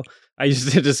really well. I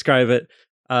used to describe it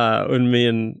when me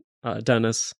and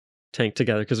Dennis tanked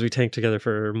together, because we tanked together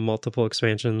for multiple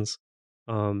expansions.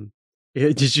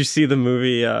 Did you see the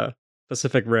movie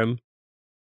Pacific Rim,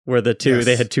 where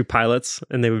they had two pilots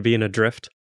and they would be in a drift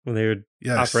when they would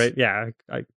operate? Yeah,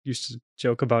 I used to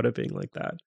joke about it being like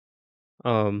that.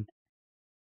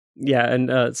 Yeah,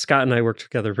 and Scott and I worked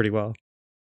together pretty well.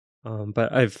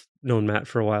 But I've known Matt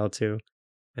for a while too,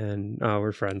 and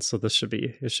we're friends, so it should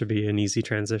be an easy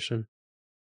transition.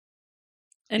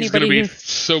 He's going to be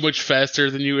so much faster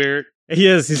than you, Eric. He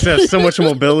is. He has so much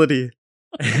mobility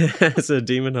as a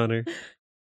demon hunter.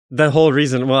 The whole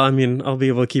reason, well, I mean, I'll be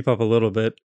able to keep up a little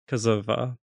bit because of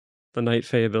the Night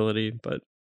Fae ability, but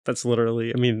that's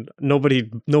literally, I mean, no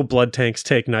blood tanks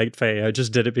take Night Fae. I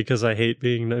just did it because I hate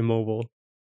being immobile.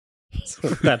 So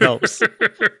that helps.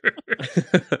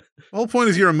 The whole point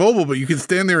is you're immobile, but you can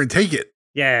stand there and take it.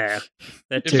 Yeah,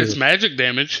 that too. If it's magic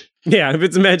damage. Yeah, if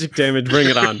it's magic damage, bring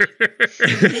it on.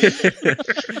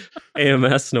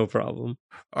 AMS, no problem.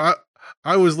 I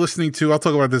was listening to, I'll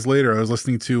talk about this later, I was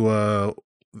listening to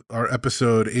our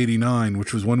episode 89,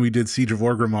 which was when we did Siege of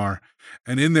Orgrimmar.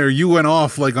 And in there, you went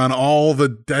off like on all the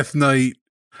Death Knight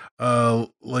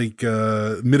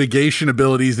mitigation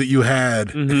abilities that you had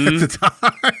at the time.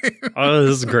 Oh,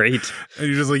 this is great. And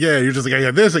you're just like, I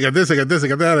got this, I got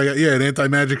that, I got an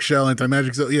anti-magic shell,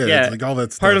 anti-magic cell. Yeah, it's like all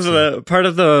that stuff. Part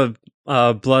of the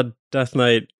Blood Death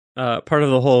Knight, part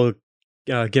of the whole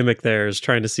gimmick there is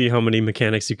trying to see how many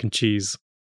mechanics you can cheese.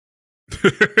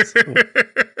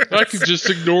 I can just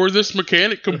ignore this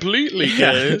mechanic completely,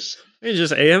 guys. It's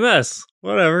just AMS,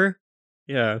 whatever.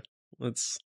 Yeah,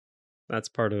 that's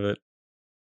part of it.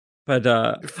 But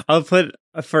I'll put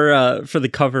for the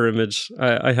cover image.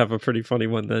 I have a pretty funny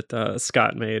one that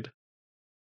Scott made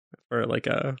for like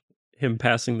him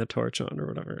passing the torch on or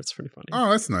whatever. It's pretty funny.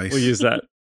 Oh, that's nice. We'll use that.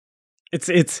 It's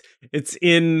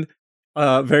in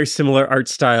a very similar art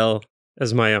style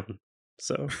as my own.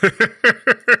 So.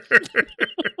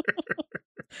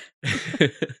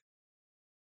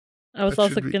 I was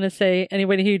also going to say,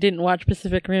 anybody who didn't watch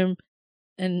Pacific Rim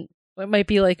and what might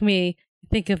be like me,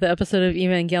 think of the episode of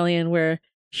Evangelion where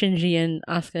Shinji and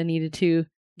Asuka needed to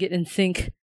get in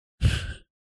sync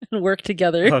and work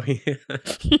together. Oh, yeah.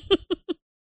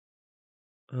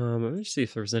 Let me see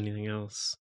if there's anything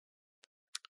else.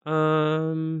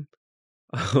 Oh.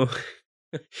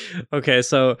 Okay,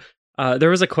 so there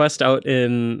was a quest out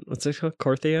in, what's it called?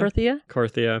 Korthia.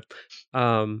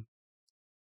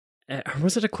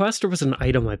 Was it a quest or was it an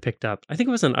item I picked up? I think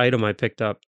it was an item I picked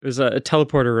up. It was a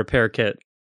teleporter repair kit,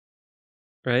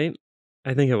 right?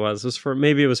 I think it was.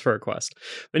 Maybe it was for a quest.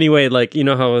 Anyway, like, you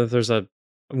know how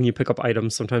when you pick up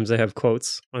items, sometimes they have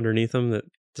quotes underneath them that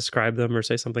describe them or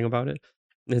say something about it.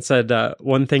 And it said,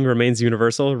 one thing remains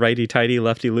universal, righty-tighty,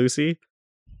 lefty-loosey.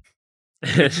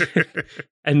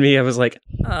 And me, I was like,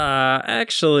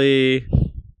 actually,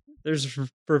 there's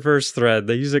reverse thread.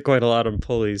 They use it quite a lot on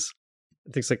pulleys.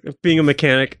 I think it's like being a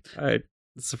mechanic.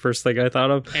 It's the first thing I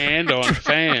thought of. And on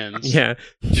fans. Yeah.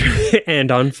 And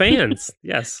on fans.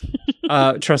 Yes.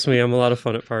 Trust me, I'm a lot of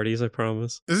fun at parties, I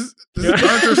promise. Aren't there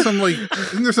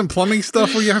isn't there some plumbing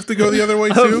stuff where you have to go the other way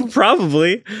too?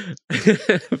 Probably.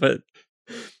 But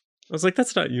I was like,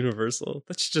 that's not universal.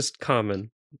 That's just common,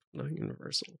 not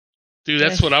universal. Dude,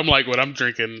 that's what I'm like when I'm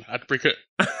drinking.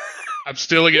 I'm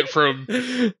stealing it from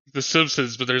The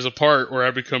Simpsons, but there's a part where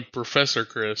I become Professor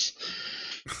Chris.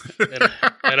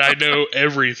 And I know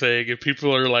everything, and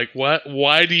people are like, "What?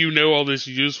 Why do you know all this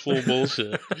useful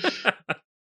bullshit?"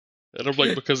 And I'm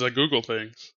like, "Because I Google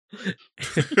things."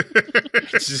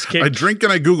 I drink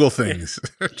and I Google things.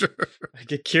 I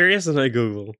get curious and I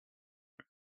Google.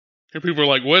 And people are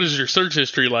like, "What is your search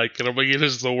history like?" And I'm like, "It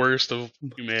is the worst of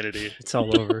humanity." It's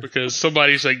all over. Because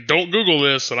somebody's like, "Don't Google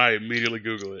this," and I immediately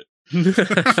Google it.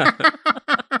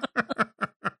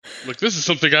 Like, this is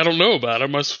something I don't know about. I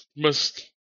must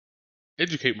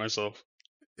educate myself.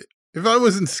 If I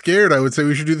wasn't scared, I would say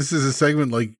we should do this as a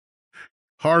segment like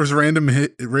Harv's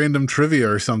random trivia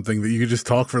or something that you could just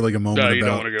talk for like a moment. No, you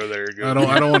don't want to go there. I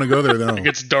don't want to go there though. It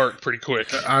gets dark pretty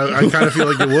quick. I kind of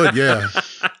feel like it would, yeah.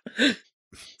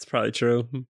 It's probably true.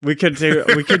 We could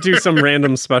do some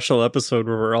random special episode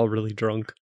where we're all really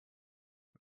drunk.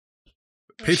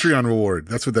 Patreon reward.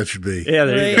 That's what that should be. Yeah,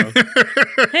 there you go.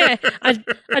 Hey,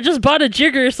 I just bought a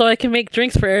jigger so I can make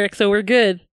drinks for Eric, so we're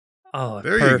good. Oh,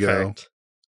 there perfect. You go.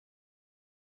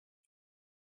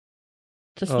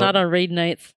 Just not on raid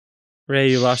nights.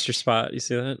 Ray, you lost your spot. You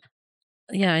see that?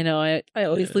 Yeah, I know. I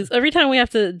always lose. Every time we have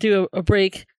to do a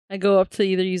break, I go up to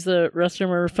either use the restroom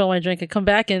or fill my drink and come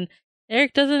back, and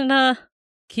Eric doesn't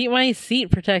keep my seat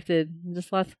protected.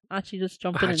 Just lets Hachi just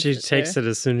jump in. Hachi takes it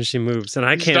as soon as she moves, and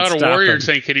I He's can't stop him. He's not a warrior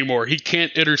tank anymore. He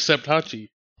can't intercept Hachi.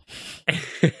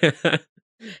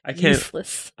 I can't.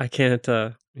 Useless. I can't.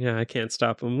 Yeah, I can't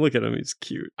stop him. Look at him. He's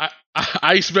cute.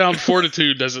 Icebound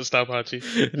Fortitude doesn't stop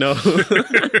Hachi. No.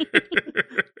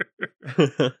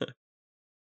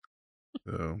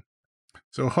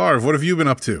 So Harv, what have you been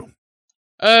up to?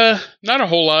 Not a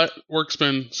whole lot. Work's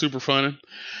been super fun.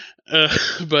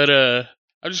 But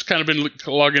I've just kind of been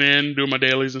logging in, doing my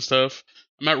dailies and stuff.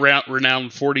 I'm at Renown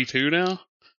 42 now.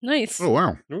 Nice. Oh,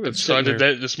 wow. Ooh, So I did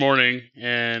that this morning,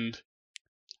 and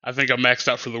I think I'm maxed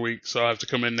out for the week, so I have to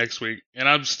come in next week. And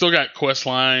I've still got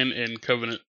Questline and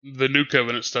Covenant, the new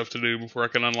Covenant stuff to do before I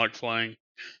can unlock flying.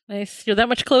 Nice. You're that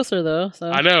much closer, though. So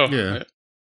I know. Yeah.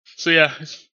 So yeah,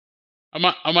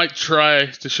 I might try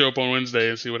to show up on Wednesday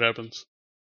and see what happens.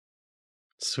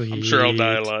 Sweet. I'm sure I'll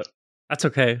die a lot. That's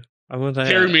okay. I want to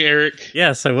Carry me, Eric.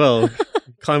 Yes, I will.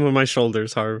 Climb on my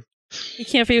shoulders, Harv. you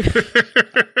can't be.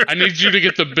 I need you to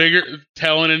get the bigger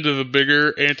talent into the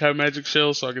bigger anti-magic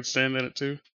shell so I can stand in it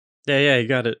too. Yeah, you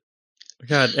got it. I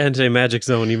got anti-magic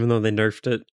zone, even though they nerfed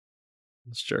it.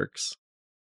 Those jerks.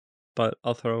 But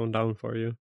I'll throw one down for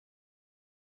you.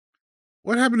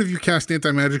 What happened if you cast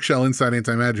anti-magic shell inside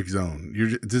anti-magic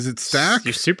zone? Does it stack?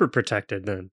 You're super protected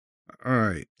then. All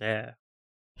right. Yeah.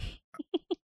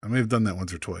 I may have done that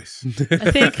once or twice.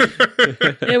 I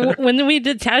think when we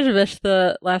did Tajavish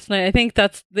the last night, I think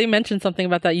they mentioned something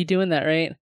about that. You doing that,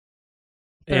 right?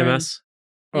 AMS?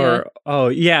 Yeah. Or oh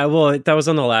yeah, well that was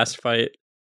on the last fight.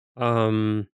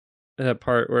 That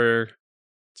part where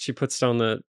she puts down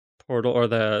the portal or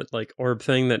the like orb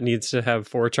thing that needs to have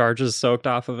 4 charges soaked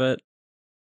off of it.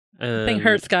 The thing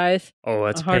hurts, guys. Oh,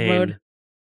 that's hard pain. mode.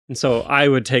 And so I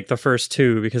would take the first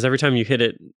 2 because every time you hit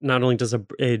it, not only does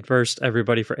it burst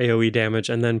everybody for AoE damage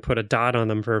and then put a dot on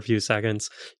them for a few seconds,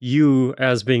 you,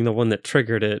 as being the one that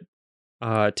triggered it,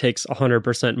 takes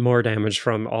 100% more damage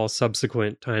from all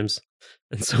subsequent times.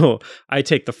 And so I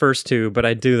take the first 2, but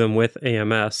I do them with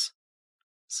AMS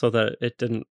so that it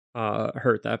didn't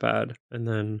hurt that bad. And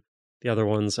then the other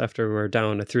ones, after we were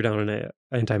down, I threw down an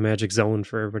anti-magic zone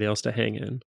for everybody else to hang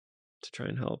in to try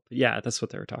and help. Yeah, that's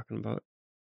what they were talking about.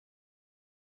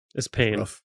 It's pain.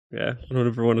 Rough. Yeah, I don't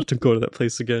ever want to go to that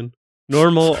place again.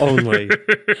 Normal only.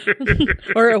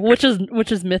 Or which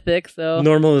is mythic, so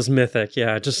Normal is mythic,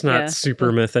 yeah, just not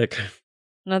super mythic.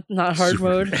 not hard Super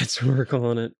mode. That's what we're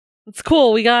calling it. It's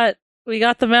cool. We got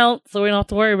the mount, so we don't have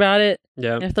to worry about it.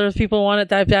 Yeah. If there's people who want it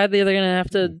that badly, they're gonna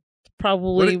have to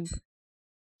probably.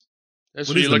 That's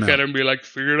What when is you the look at mount? it and be like,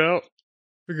 figure it out.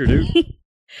 Figure, dude.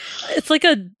 It's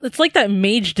like that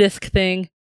mage disc thing.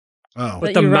 Oh,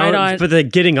 That you ride on. But the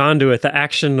getting onto it, the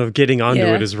action of getting onto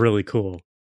Yeah. it is really cool.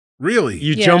 really?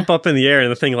 You Yeah. jump up in the air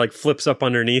and the thing like flips up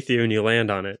underneath you and you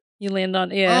land on it. You land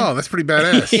on Oh, that's pretty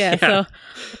badass. yeah. So I'll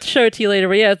show it to you later,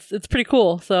 but yeah, it's pretty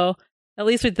cool. So at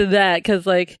least we did that because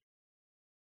like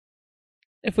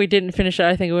if we didn't finish it,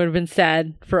 I think it would have been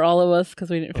sad for all of us because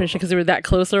we didn't finish it because we were that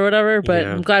close or whatever. But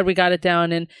Yeah. I'm glad we got it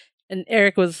down and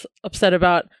Eric was upset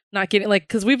about not getting like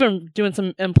because we've been doing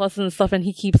some M pluses and stuff and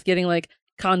he keeps getting like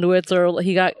conduits or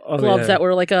he got gloves that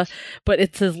were like but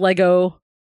it's his Lego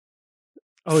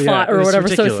slot it or was whatever,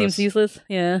 so it ridiculous. seems useless.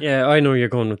 Yeah. Yeah, I know where you're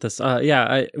going with this.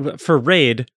 For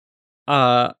raid,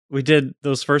 we did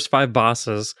those first 5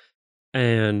 bosses,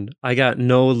 and I got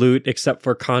no loot except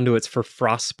for conduits for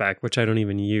Frostspec, which I don't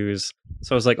even use.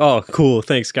 So I was like, "Oh, cool,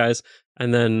 thanks, guys."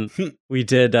 And then we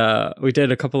did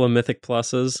a couple of mythic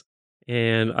pluses,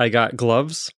 and I got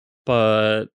gloves,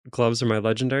 but gloves are my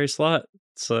legendary slot,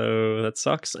 so that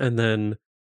sucks. And then,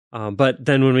 but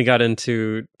then when we got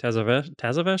into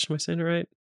Tazavesh, am I saying it right?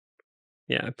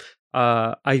 Yeah.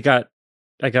 I got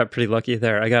pretty lucky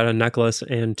there. I got a necklace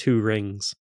and 2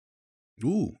 rings.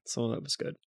 Ooh. So that was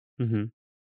good. Mm-hmm.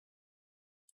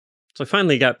 So I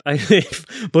finally got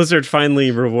Blizzard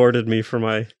finally rewarded me for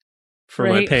my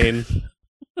Right. pain.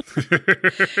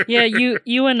 Yeah,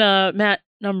 you and Matt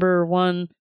number 1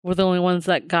 were the only ones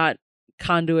that got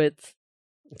conduits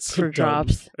It's for so dumb.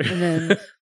 drops. And then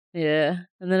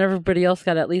and then everybody else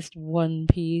got at least 1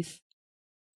 piece.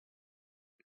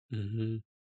 Mm-hmm.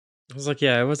 I was like,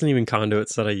 yeah, it wasn't even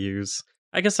conduits that I use.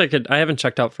 I guess I haven't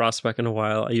checked out Frostspec in a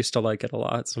while. I used to like it a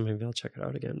lot, so maybe I'll check it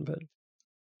out again, but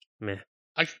meh.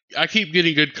 I keep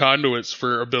getting good conduits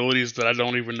for abilities that I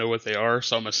don't even know what they are,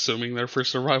 so I'm assuming they're for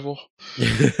survival.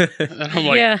 And I'm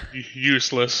like, Yeah.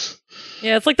 useless.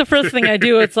 Yeah, it's like the first thing I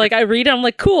do. It's like I read it, I'm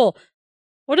like, cool.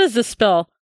 What is this spell?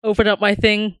 Open up my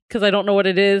thing because I don't know what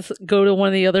it is. Go to one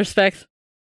of the other specs.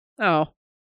 Oh.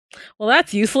 Well,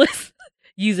 that's useless.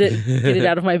 Use it. Get it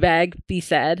out of my bag. Be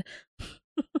sad.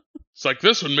 It's like,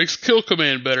 this one makes kill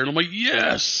command better. And I'm like,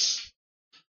 yes!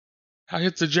 I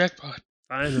hit the jackpot.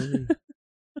 Finally.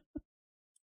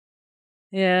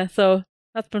 Yeah, so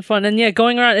That's been fun. And yeah,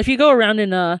 going around, if you go around in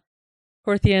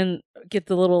Corthian, get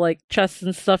the little like chests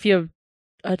and stuff, you have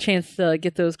a chance to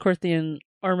get those Corthian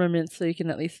armaments, so you can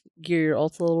at least gear your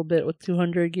ults a little bit with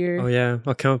 200 gear. Oh yeah,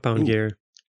 account bound gear.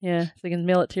 Yeah, so you can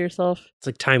mail it to yourself. It's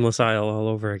like Timeless Isle all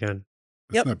over again.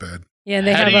 That's not bad. Yeah, and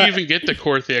they how have do you even get to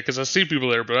Corthia? Because I see people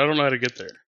there, but I don't know how to get there.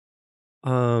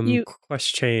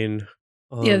 Quest chain.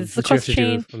 Yeah, it's the quest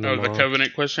chain. The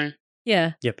Covenant quest chain?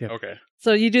 Yeah. Yep. Okay.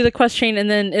 So you do the quest chain, and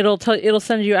then it'll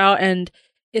send you out, and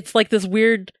it's like this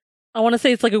weird, I want to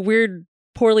say it's like a weird,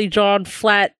 poorly drawn,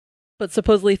 flat, but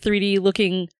supposedly 3D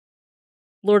looking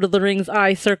Lord of the Rings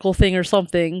eye circle thing or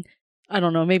something. I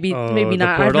don't know, maybe not. The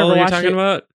portal I've never watched you're talking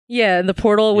about? Yeah, and the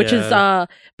portal, which is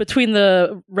between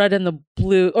the red and the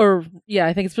blue, or yeah,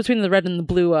 I think it's between the red and the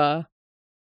blue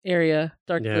area,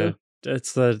 dark blue.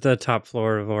 It's the top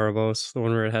floor of Oribos, the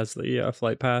one where it has the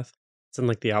flight path. It's in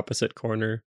like the opposite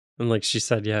corner, and like she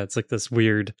said, it's like this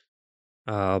weird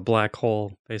black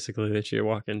hole basically that you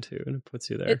walk into, and it puts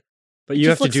you there. But you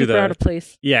have to do out of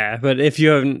place. Yeah, but if you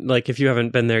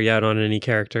haven't been there yet on any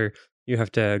character, you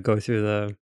have to go through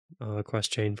the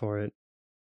quest chain for it.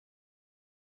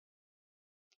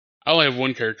 I only have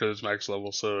one character that's max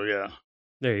level, so yeah.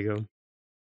 There you go.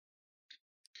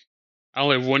 I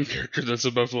only have one character that's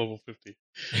above level 50.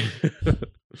 I'm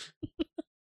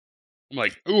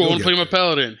like, ooh, I want to play my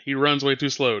paladin. He runs way too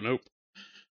slow. Nope.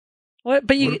 What?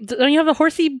 But don't you have a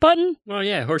horsey button? Well,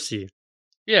 yeah, horsey.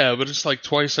 Yeah, but it's like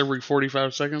twice every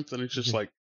 45 seconds, and it's just like,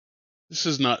 this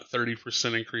is not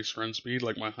 30% increased run speed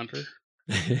like my hunter.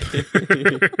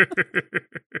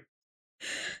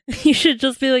 You should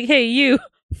just be like, hey, you,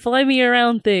 fly me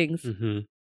around things. Mm-hmm.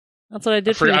 That's what I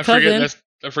did for your cousin.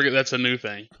 I forget that's a new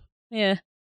thing. Yeah.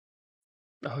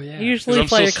 Oh, yeah. You usually I'm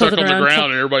fly still your stuck cousin on the around.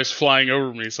 ground, and everybody's flying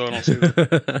over me, so I don't see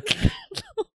them.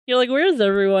 You're like, where's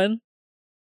everyone?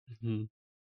 Mm-hmm.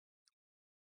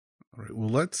 All right, well,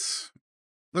 let's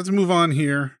move on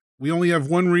here. We only have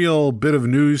one real bit of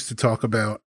news to talk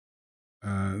about,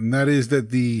 and that is that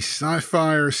the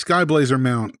Sci-Fire Skyblazer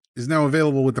mount is now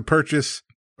available with the purchase,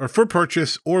 or for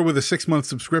purchase, or with a 6-month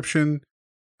subscription.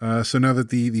 So now that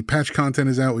the patch content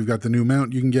is out, we've got the new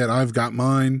mount you can get. I've got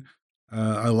mine.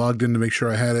 I logged in to make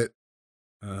sure I had it.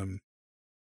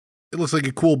 It looks like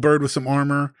a cool bird with some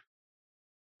armor.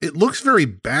 It looks very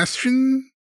Bastion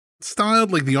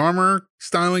styled, like the armor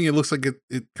styling. It looks like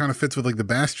it kind of fits with like the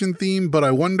Bastion theme, but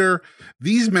I wonder,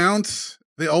 these mounts,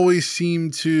 they always seem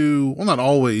to, well, not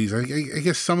always. I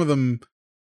guess some of them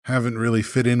haven't really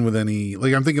fit in with any,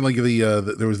 like I'm thinking like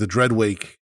there was the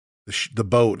Dreadwake, the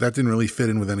boat, that didn't really fit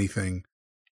in with anything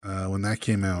when that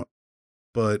came out.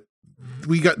 But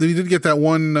we did get that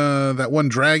one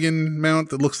dragon mount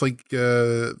that looks like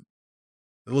the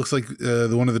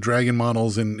one of the dragon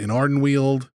models in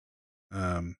Ardenweald.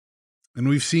 And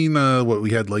we've seen what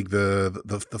we had, like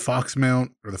the fox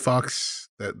mount, or the fox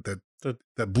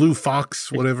that blue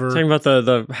fox, whatever. Talking about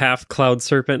the half cloud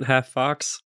serpent, half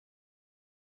fox.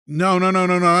 No,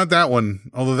 not that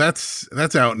one. Although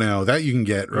that's out now. That you can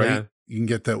get, right? Yeah. You can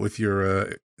get that with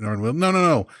your Ardenweald.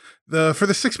 No. For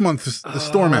the 6 months, the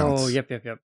store mounts. Oh, yep.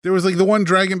 There was like the one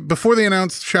dragon before they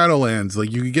announced Shadowlands.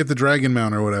 Like you could get the dragon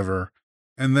mount or whatever,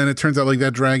 and then it turns out like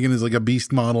that dragon is like a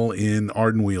beast model in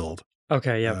Ardenweald.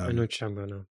 Okay, yeah, I know what you're talking about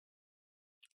now.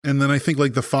 And then I think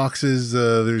like the foxes,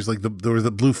 there's like there was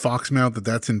the blue fox mount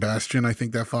that's in Bastion. I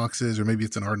think that fox is, or maybe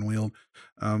it's in Ardenweald.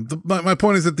 My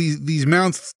point is that these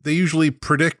mounts, they usually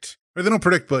predict, or they don't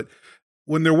predict, but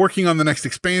when they're working on the next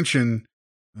expansion,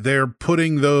 they're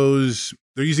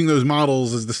using those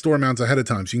models as the store mounts ahead of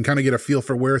time, so you can kind of get a feel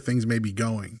for where things may be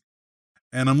going.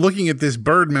 And I'm looking at this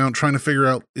bird mount, trying to figure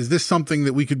out, is this something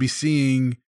that we could be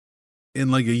seeing in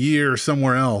like a year or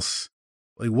somewhere else?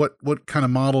 Like what kind of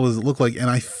model does it look like? And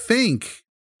I think,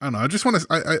 I don't know, I just want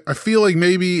to, I feel like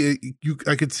maybe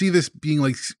I could see this being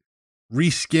like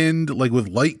reskinned, like with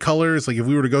light colors. Like if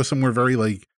we were to go somewhere very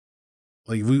like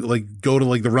we like go to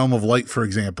like the realm of light, for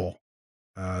example,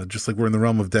 just like we're in the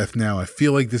realm of death now. I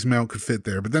feel like this mount could fit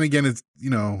there, but then again, it's,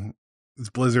 it's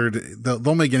Blizzard.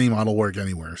 They'll make any model work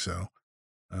anywhere. So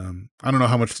I don't know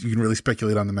how much you can really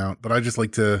speculate on the mount, but I just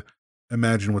like to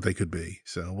imagine what they could be.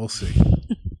 So we'll see.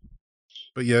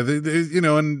 But yeah,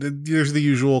 and there's the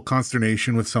usual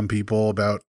consternation with some people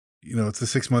about, it's the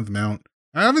 6-month mount.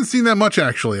 I haven't seen that much,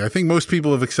 actually. I think most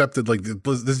people have accepted, like,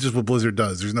 this is just what Blizzard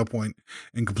does. There's no point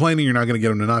in complaining. You're not going to get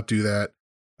them to not do that.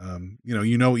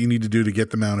 You know what you need to do to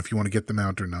get the mount if you want to get the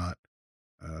mount or not.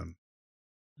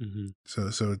 So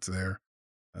it's there.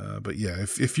 But yeah,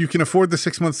 if you can afford the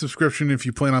 6-month subscription, if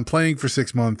you plan on playing for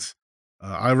 6 months,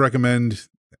 I recommend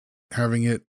having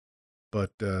it.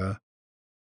 But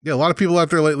Yeah, a lot of people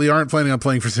out there lately aren't planning on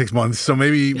playing for 6 months, so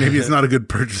maybe it's not a good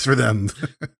purchase for them.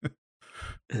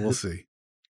 We'll see.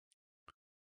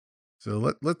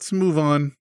 So let's move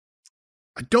on.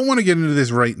 I don't want to get into this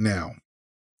right now,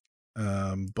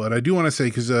 but I do want to say,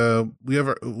 because we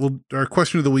have our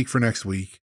question of the week for next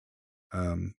week.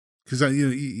 Because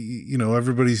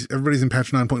everybody's in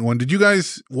patch 9.1. Did you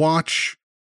guys watch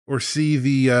or see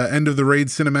the end of the raid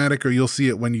cinematic, or you'll see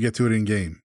it when you get to it in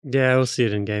game? Yeah, we'll see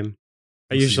it in game.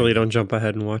 I usually don't jump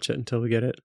ahead and watch it until we get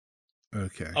it.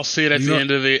 Okay. I'll see it at the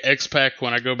end of the X-Pack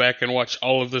when I go back and watch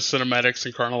all of the cinematics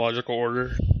in chronological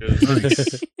order.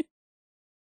 Nice.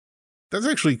 That's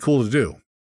actually cool to do.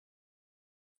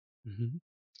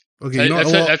 Mm-hmm. Okay,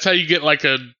 that's how you get like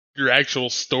your actual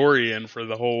story in for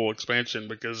the whole expansion,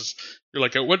 because you're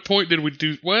like, at what point did we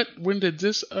do what? When did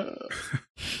this? Then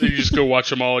you just go watch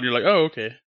them all, and you're like, oh,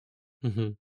 okay. Mm-hmm.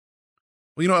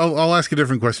 Well, I'll ask a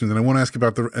different question. Then I want to ask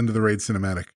about the end of the raid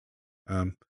cinematic.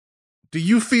 Do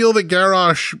you feel that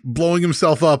Garrosh blowing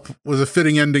himself up was a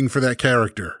fitting ending for that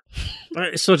character?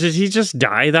 So did he just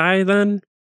die then?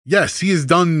 Yes, he is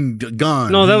gone.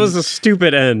 No, that was a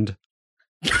stupid end.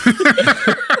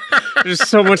 There's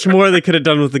so much more they could have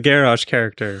done with the Garrosh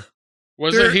character.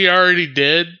 Wasn't he already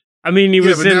dead? I mean, he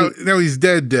was in... Now he's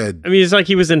dead. I mean, it's like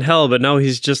he was in hell, but now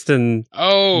he's just in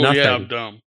nothing. Yeah, I'm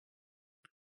dumb.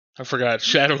 I forgot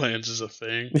Shadowlands is a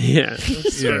thing. Yeah.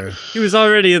 Yeah. He was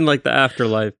already in like the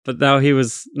afterlife, but now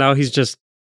he's just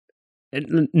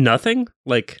nothing?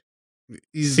 Like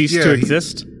ceased to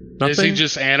exist? Nothing? Is he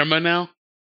just anima now?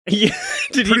 Yeah.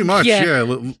 Pretty much, yeah.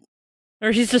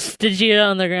 Or he's just Stygia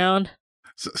on the ground.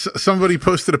 Somebody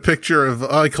posted a picture of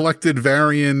I collected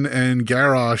Varian and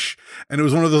Garrosh, and it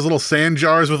was one of those little sand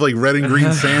jars with like red and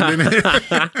green sand in it.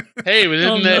 Hey, but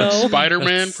isn't that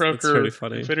Spider-Man from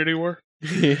Infinity War?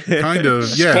 Kind of,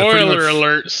 yeah. Spoiler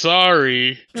alert,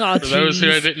 sorry. Oh, for those who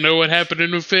didn't know what happened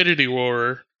in Infinity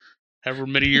War, however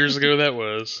many years ago that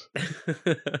was.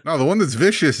 No, the one that's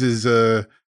vicious is,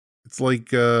 it's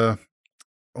like, I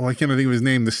can't think of his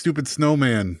name, the stupid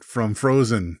snowman from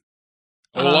Frozen.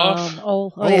 Olaf?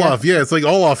 Olaf, yeah, it's like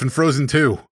Olaf in Frozen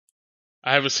 2.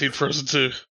 I haven't seen Frozen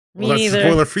 2. Me that's neither. a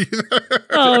spoiler for you.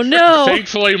 Oh, no.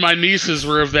 Thankfully, my nieces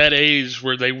were of that age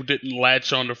where they didn't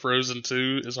latch onto Frozen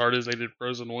 2 as hard as they did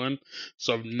Frozen 1,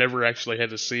 so I've never actually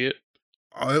had to see it.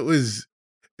 It was.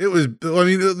 I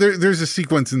mean, there's a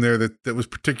sequence in there that was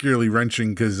particularly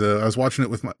wrenching, because I was watching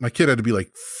it with my kid. Had to be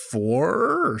like 4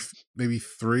 or maybe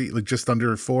 3, like just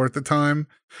under 4 at the time.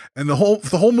 And the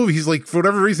whole movie, he's like, for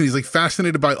whatever reason, he's like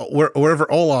fascinated by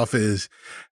wherever Olaf is.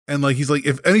 And like, he's like,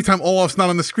 if anytime Olaf's not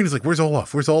on the screen, he's like, where's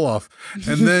Olaf? Where's Olaf?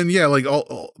 And then, yeah, like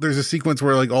there's a sequence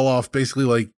where like Olaf basically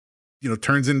like,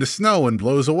 turns into snow and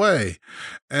blows away.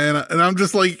 And I'm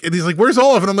just like, and he's like, where's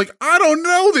Olaf? And I'm like, I don't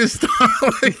know this stuff.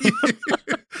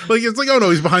 Like, it's like, oh no,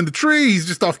 he's behind the tree. He's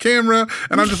just off camera.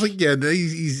 And I'm just like, yeah,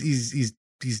 he's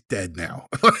dead now.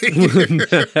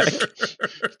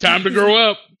 Time to grow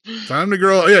up. Time to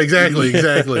grow up. Yeah, exactly.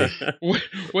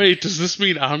 Wait, does this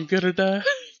mean I'm gonna die?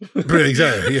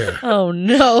 Exactly, yeah. Oh,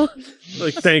 no.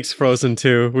 Like, thanks, Frozen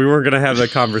 2. We weren't going to have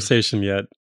that conversation yet.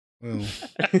 Well,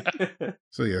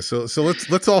 so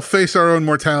let's all face our own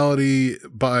mortality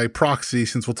by proxy,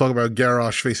 since we'll talk about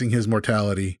Garrosh facing his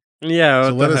mortality. Yeah,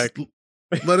 so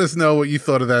let us know what you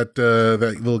thought of that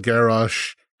little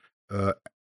Garrosh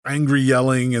angry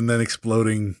yelling and then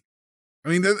exploding. I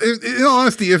mean, in all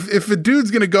honesty, if a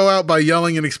dude's gonna go out by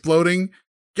yelling and exploding,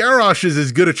 Garrosh is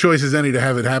as good a choice as any to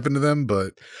have it happen to them.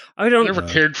 But I never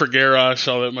cared for Garrosh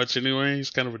all that much anyway. He's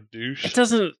kind of a douche. It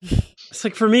doesn't. It's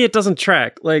like, for me, it doesn't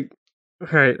track. Like, all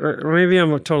right, or maybe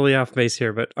I'm totally off base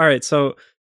here, but all right. So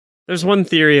there's one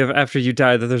theory of after you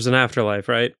die that there's an afterlife,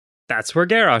 right? That's where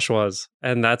Garrosh was,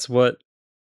 and that's what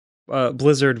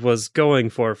Blizzard was going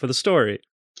for the story.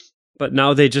 But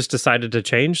now they just decided to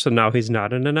change, so now he's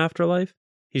not in an afterlife.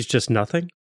 He's just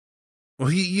nothing. Well,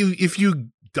 if you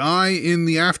die in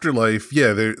the afterlife,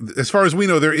 yeah. As far as we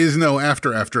know, there is no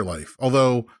afterlife.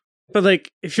 Although, but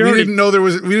like, if we didn't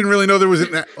really know there was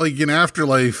an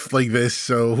afterlife like this.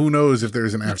 So who knows if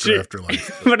there's an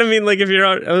afterlife? But I mean, like, if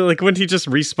you're like, wouldn't he just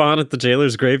respawn at the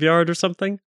jailer's graveyard or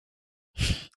something?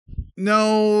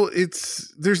 No,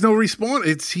 there's no respawn.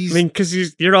 I mean, because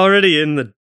you're already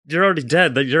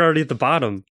dead. That you're already at the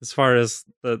bottom as far as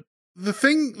the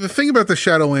thing about the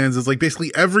Shadowlands is like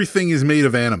basically everything is made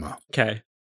of anima. Okay.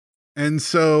 And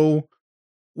so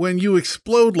when you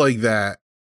explode like that,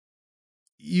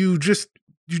 you just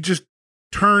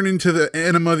turn into the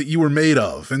anima that you were made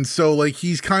of. And so like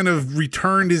he's kind of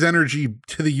returned his energy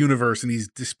to the universe and he's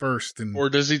dispersed. Or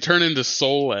does he turn into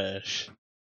soul ash?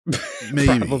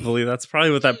 Maybe. Probably. That's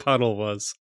probably what that puddle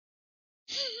was.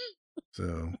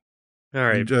 So, All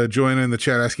right. Joanna in the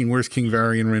chat asking, where's King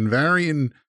Varian Rin?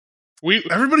 Varian, We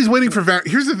everybody's waiting for Varian.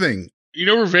 Here's the thing. You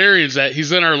know where Varian's at?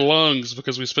 He's in our lungs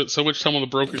because we spent so much time on the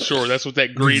broken shore. That's what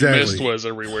that green mist was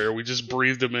everywhere. We just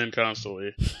breathed him in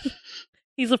constantly.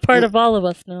 He's a part of all of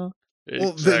us now.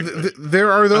 Well, Exactly.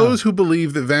 there are those who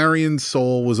believe that Varian's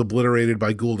soul was obliterated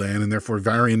by Gul'dan, and therefore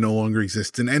Varian no longer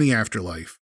exists in any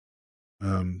afterlife.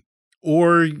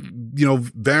 Or,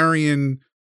 Varian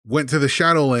went to the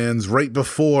Shadowlands right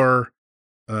before,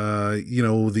 right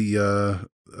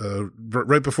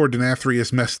before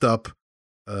Denathrius messed up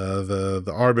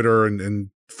the Arbiter and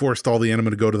forced all the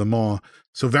Anima to go to the Maw.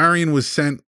 So Varian was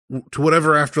sent to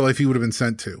whatever afterlife he would have been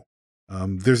sent to.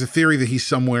 There's a theory that he's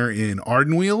somewhere in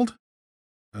Ardenweald.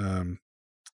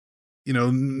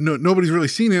 Nobody's really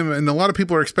seen him, and a lot of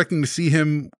people are expecting to see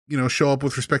him, show up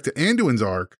with respect to Anduin's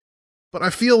arc. But I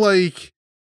feel like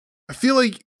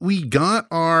we got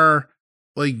our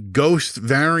Ghost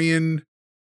Varian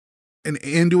and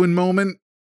Anduin moment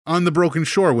on the Broken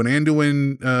Shore when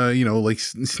Anduin,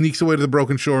 sneaks away to the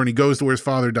Broken Shore and he goes to where his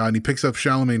father died and he picks up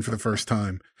Charlemagne for the first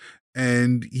time.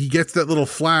 And he gets that little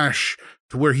flash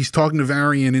to where he's talking to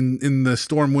Varian in the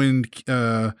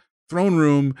Stormwind throne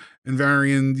room, and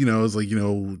Varian, is like,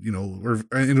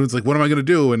 Anduin's like, what am I going to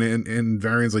do? And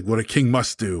Varian's like, what a king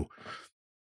must do.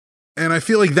 And I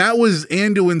feel like that was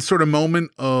Anduin's sort of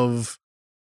moment of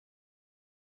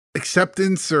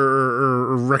acceptance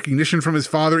or recognition from his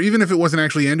father, even if it wasn't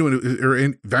actually Anduin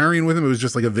or Varian with him. It was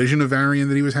just like a vision of Varian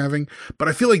that he was having. But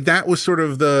I feel like that was sort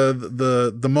of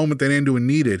the moment that Anduin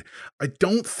needed. I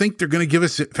don't think they're going to give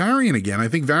us Varian again. I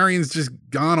think Varian's just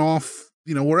gone off.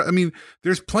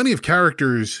 There's plenty of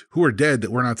characters who are dead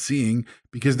that we're not seeing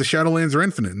because the Shadowlands are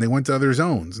infinite and they went to other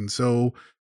zones. And so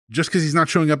just because he's not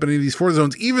showing up in any of these 4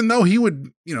 zones, even though he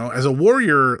would, as a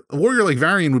warrior like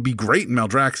Varian would be great in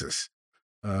Maldraxxus.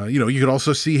 You could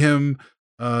also see him,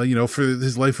 for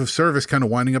his life of service kind of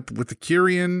winding up with the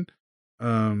Kyrian.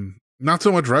 Not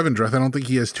so much Revendreth. I don't think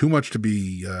he has too much to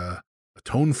be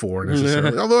atoned for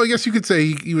necessarily. Although I guess you could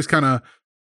say he was kind of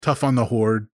tough on the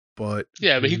Horde. But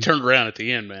yeah, but he turned around at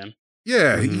the end, man.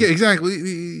 Yeah, yeah,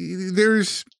 exactly.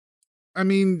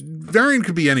 Varian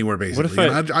could be anywhere basically.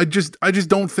 I just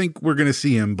don't think we're going to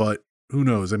see him, but who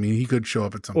knows? He could show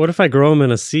up at some point. What if I grow him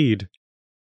in a seed?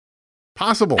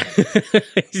 Possible.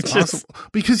 Possible.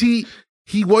 Because he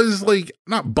was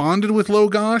not bonded with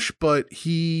Logosh, but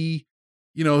he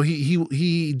did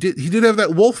have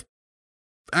that wolf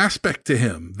aspect to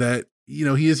him that,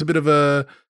 he is a bit of a,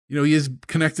 he is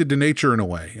connected to nature in a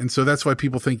way. And so that's why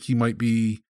people think he might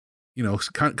be,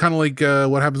 kind of like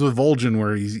what happens with Vol'jin,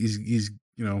 where he's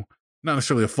not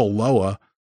necessarily a full Loa,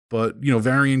 but,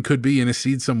 Varian could be in a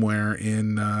seed somewhere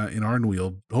in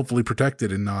Ardenweald, hopefully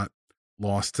protected and not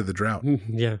lost to the drought.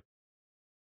 Yeah.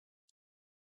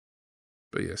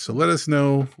 But yeah, so let us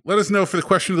know for the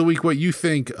question of the week what you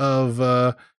think of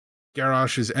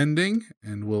Garrosh's ending,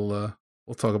 and we'll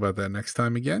talk about that next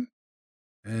time again.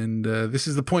 And this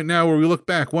is the point now where we look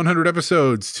back 100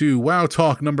 episodes to WoW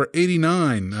Talk number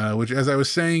 89, which, as I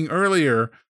was saying earlier,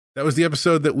 that was the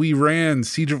episode that we ran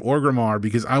Siege of Orgrimmar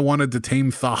because I wanted to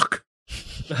tame Thok.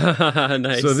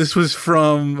 Nice. So this was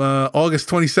from August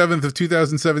 27th of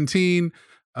 2017.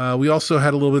 We also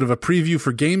had a little bit of a preview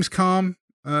for Gamescom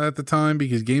at the time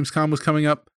because Gamescom was coming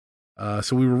up.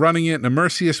 So we were running it, and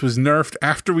Immersius was nerfed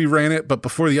after we ran it, but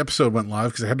before the episode went live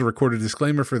because I had to record a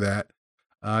disclaimer for that.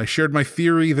 I shared my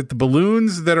theory that the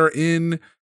balloons that are in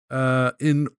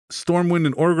Stormwind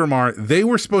and Orgrimmar, they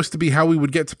were supposed to be how we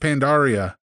would get to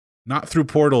Pandaria, not through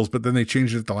portals, but then they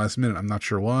changed it at the last minute. I'm not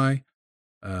sure why.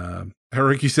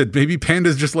 Eric, you said maybe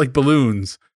pandas just like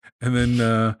balloons, and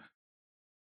then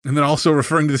also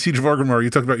referring to the Siege of Orgrimmar, you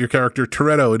talked about your character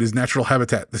Toretto in his natural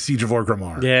habitat, the Siege of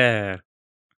Orgrimmar. Yeah,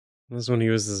 that was when he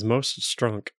was his most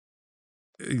strunk.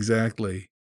 Exactly.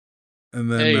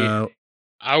 And then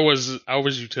I was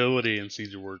utility in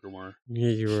Siege of Orgrimmar. Yeah,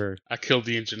 you were. I killed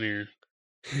the engineer.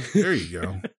 There you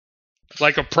go.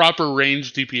 Like a proper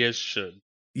range DPS should.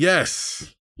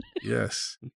 Yes.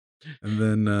 And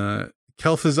then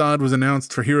Kel'Thuzad was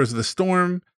announced for Heroes of the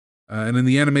Storm. And in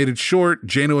the animated short,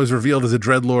 Jaina was revealed as a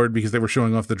Dreadlord because they were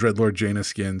showing off the Dreadlord Jaina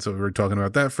skin. So we were talking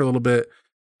about that for a little bit.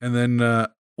 And then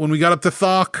when we got up to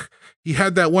Thok, he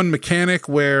had that one mechanic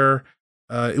where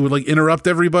it would interrupt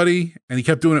everybody, and he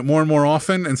kept doing it more and more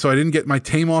often. And so I didn't get my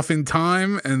tame off in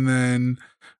time. And then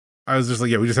I was just like,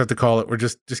 yeah, we just have to call it. We're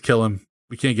just kill him.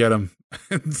 We can't get him.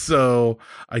 And so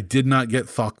I did not get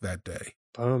Thok that day.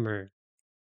 Bummer.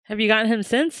 Have you gotten him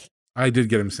since? I did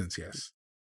get him since, yes.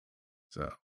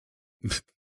 So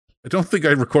I don't think I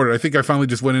recorded. I think I finally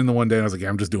just went in the one day and I was like, yeah,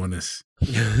 I'm just doing this.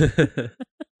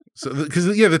 So, because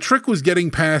the trick was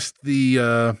getting past the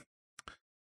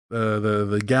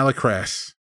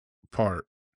Galacrass part,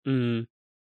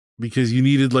 because you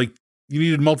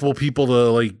needed multiple people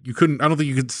to you couldn't. I don't think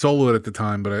you could solo it at the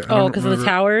time, but because of the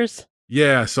towers.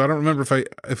 Yeah, so I don't remember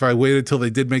if I waited till they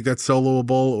did make that soloable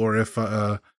or if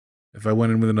I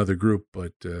went in with another group.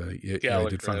 But I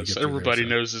did finally get Everybody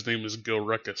knows his name is Gil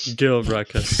Ruckus. Gil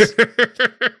Ruckus.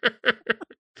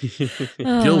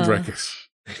 Gil Ruckus.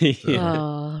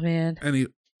 Oh man.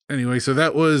 Anyway, so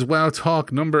that was WoW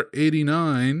Talk number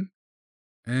 89.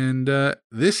 And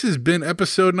this has been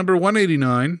episode number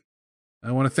 189.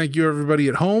 I want to thank you, everybody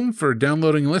at home, for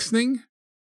downloading and listening.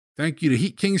 Thank you to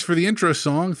Heat Kings for the intro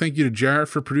song. Thank you to Jarrett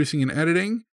for producing and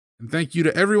editing. And thank you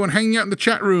to everyone hanging out in the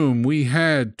chat room. We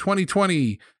had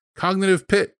 2020, Cognitive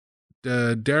Pit,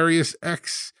 Darius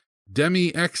X,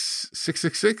 Demi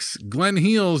X666, Glenn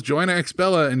Heels, Joanna X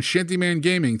Bella, and Shantyman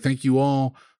Gaming. Thank you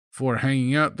all for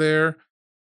hanging out there.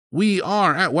 We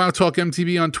are at WoW Talk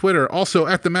MTB on Twitter, also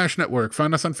at the MASH Network.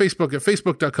 Find us on Facebook at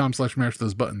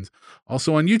facebook.com/mashthosebuttons.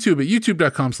 Also on YouTube at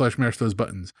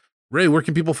youtube.com/mashthosebuttons. Ray, where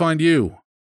can people find you?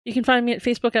 You can find me at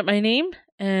Facebook at my name,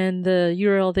 and the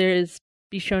URL there is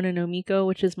Bishona no Miko,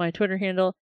 which is my Twitter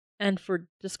handle, and for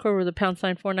Discord with the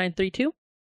 #4932.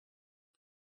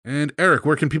 And Eric,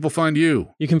 where can people find you?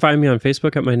 You can find me on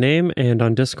Facebook at my name and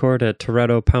on Discord at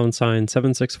Toretto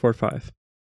 #7645.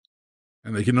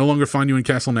 And they can no longer find you in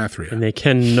Castle Nathria. And they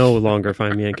can no longer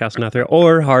find me in Castle Nathria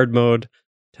or hard mode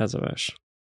Tazavesh.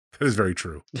 That is very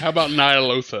true. How about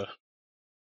Nyalotha?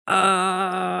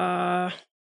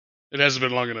 It hasn't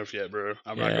been long enough yet, bro.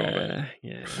 I'm not going back.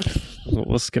 Yeah.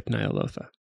 We'll skip Nyalotha.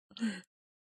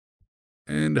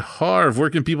 And Harv,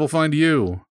 where can people find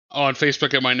you? On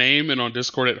Facebook at my name and on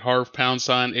Discord at Harv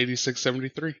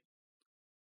 #8673.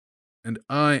 And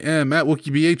I am at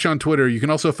WookieBH on Twitter. You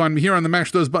can also find me here on the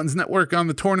Mash Those Buttons Network on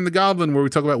The Torn and the Goblin, where we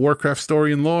talk about Warcraft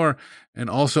story and lore, and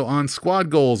also on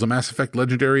Squad Goals, a Mass Effect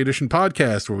Legendary Edition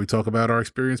podcast, where we talk about our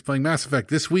experience playing Mass Effect.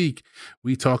 This week,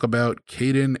 we talk about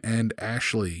Caden and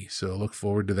Ashley, so look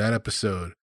forward to that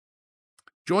episode.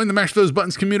 Join the Mash Those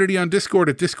Buttons community on Discord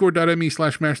at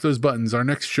discord.me/mashthosebuttons. Our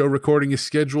next show recording is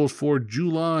scheduled for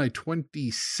July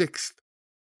 26th.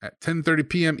 At 10:30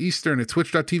 p.m. Eastern at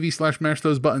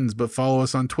twitch.tv/mashthosebuttons, but follow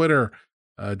us on Twitter,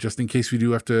 just in case we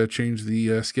do have to change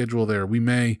the schedule there. We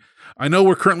may. I know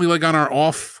we're currently on our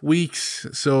off weeks,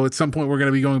 so at some point we're going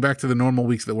to be going back to the normal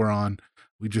weeks that we're on.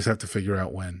 We just have to figure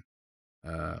out when.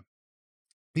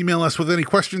 Email us with any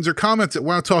questions or comments at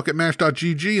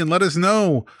wowtalk@mash.gg and let us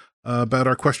know about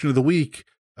our question of the week.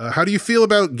 How do you feel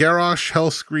about Garrosh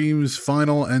Hellscream's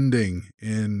final ending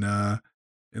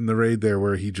in the raid there,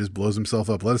 where he just blows himself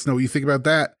up? Let us know what you think about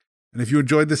that. And if you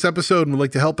enjoyed this episode and would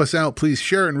like to help us out, please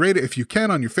share it and rate it if you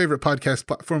can on your favorite podcast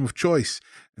platform of choice.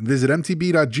 And visit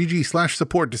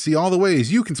mtb.gg/support to see all the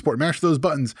ways you can support Mash Those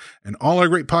Buttons and all our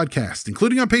great podcasts,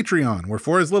 including on Patreon, where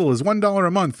for as little as $1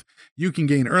 a month, you can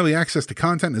gain early access to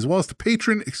content as well as to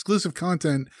patron exclusive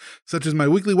content, such as my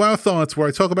weekly WoW Thoughts, where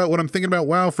I talk about what I'm thinking about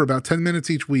WoW for about 10 minutes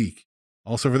each week.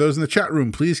 Also, for those in the chat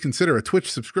room, please consider a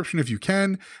Twitch subscription if you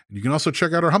can. And you can also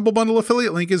check out our Humble Bundle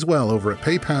affiliate link as well over at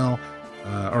PayPal.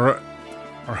 Our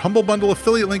Humble Bundle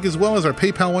affiliate link as well as our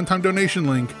PayPal one-time donation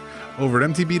link over at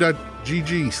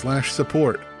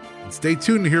mtb.gg/support. And stay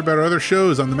tuned to hear about our other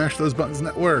shows on the Mash Those Buttons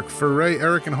Network. For Ray,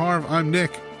 Eric, and Harv, I'm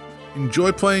Nick.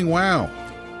 Enjoy playing WoW.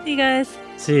 See you guys.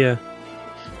 See ya.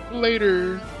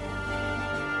 Later.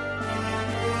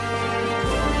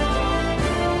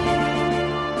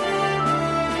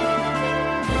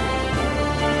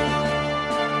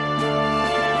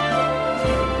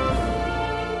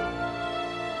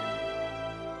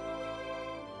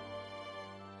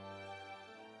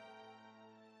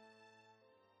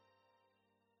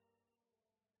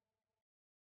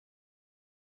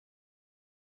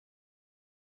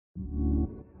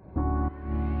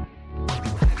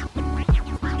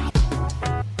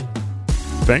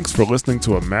 Thanks for listening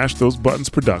to a Mash Those Buttons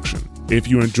production. If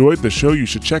you enjoyed the show, you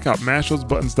should check out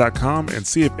mashthosebuttons.com and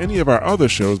see if any of our other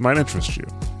shows might interest you.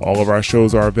 All of our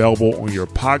shows are available on your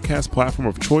podcast platform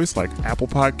of choice like Apple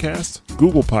Podcasts,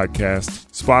 Google Podcasts,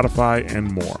 Spotify,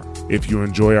 and more. If you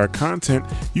enjoy our content,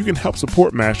 you can help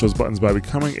support Mash Those Buttons by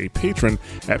becoming a patron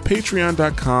at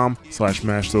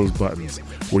patreon.com/mashthosebuttons,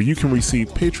 where you can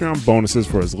receive Patreon bonuses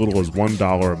for as little as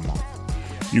 $1 a month.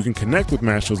 You can connect with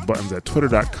Mash Those Buttons at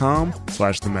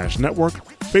twitter.com/themashnetwork,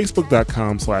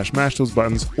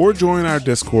 facebook.com/mashthosebuttons, or join our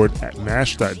Discord at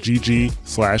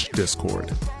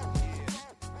mash.gg/discord.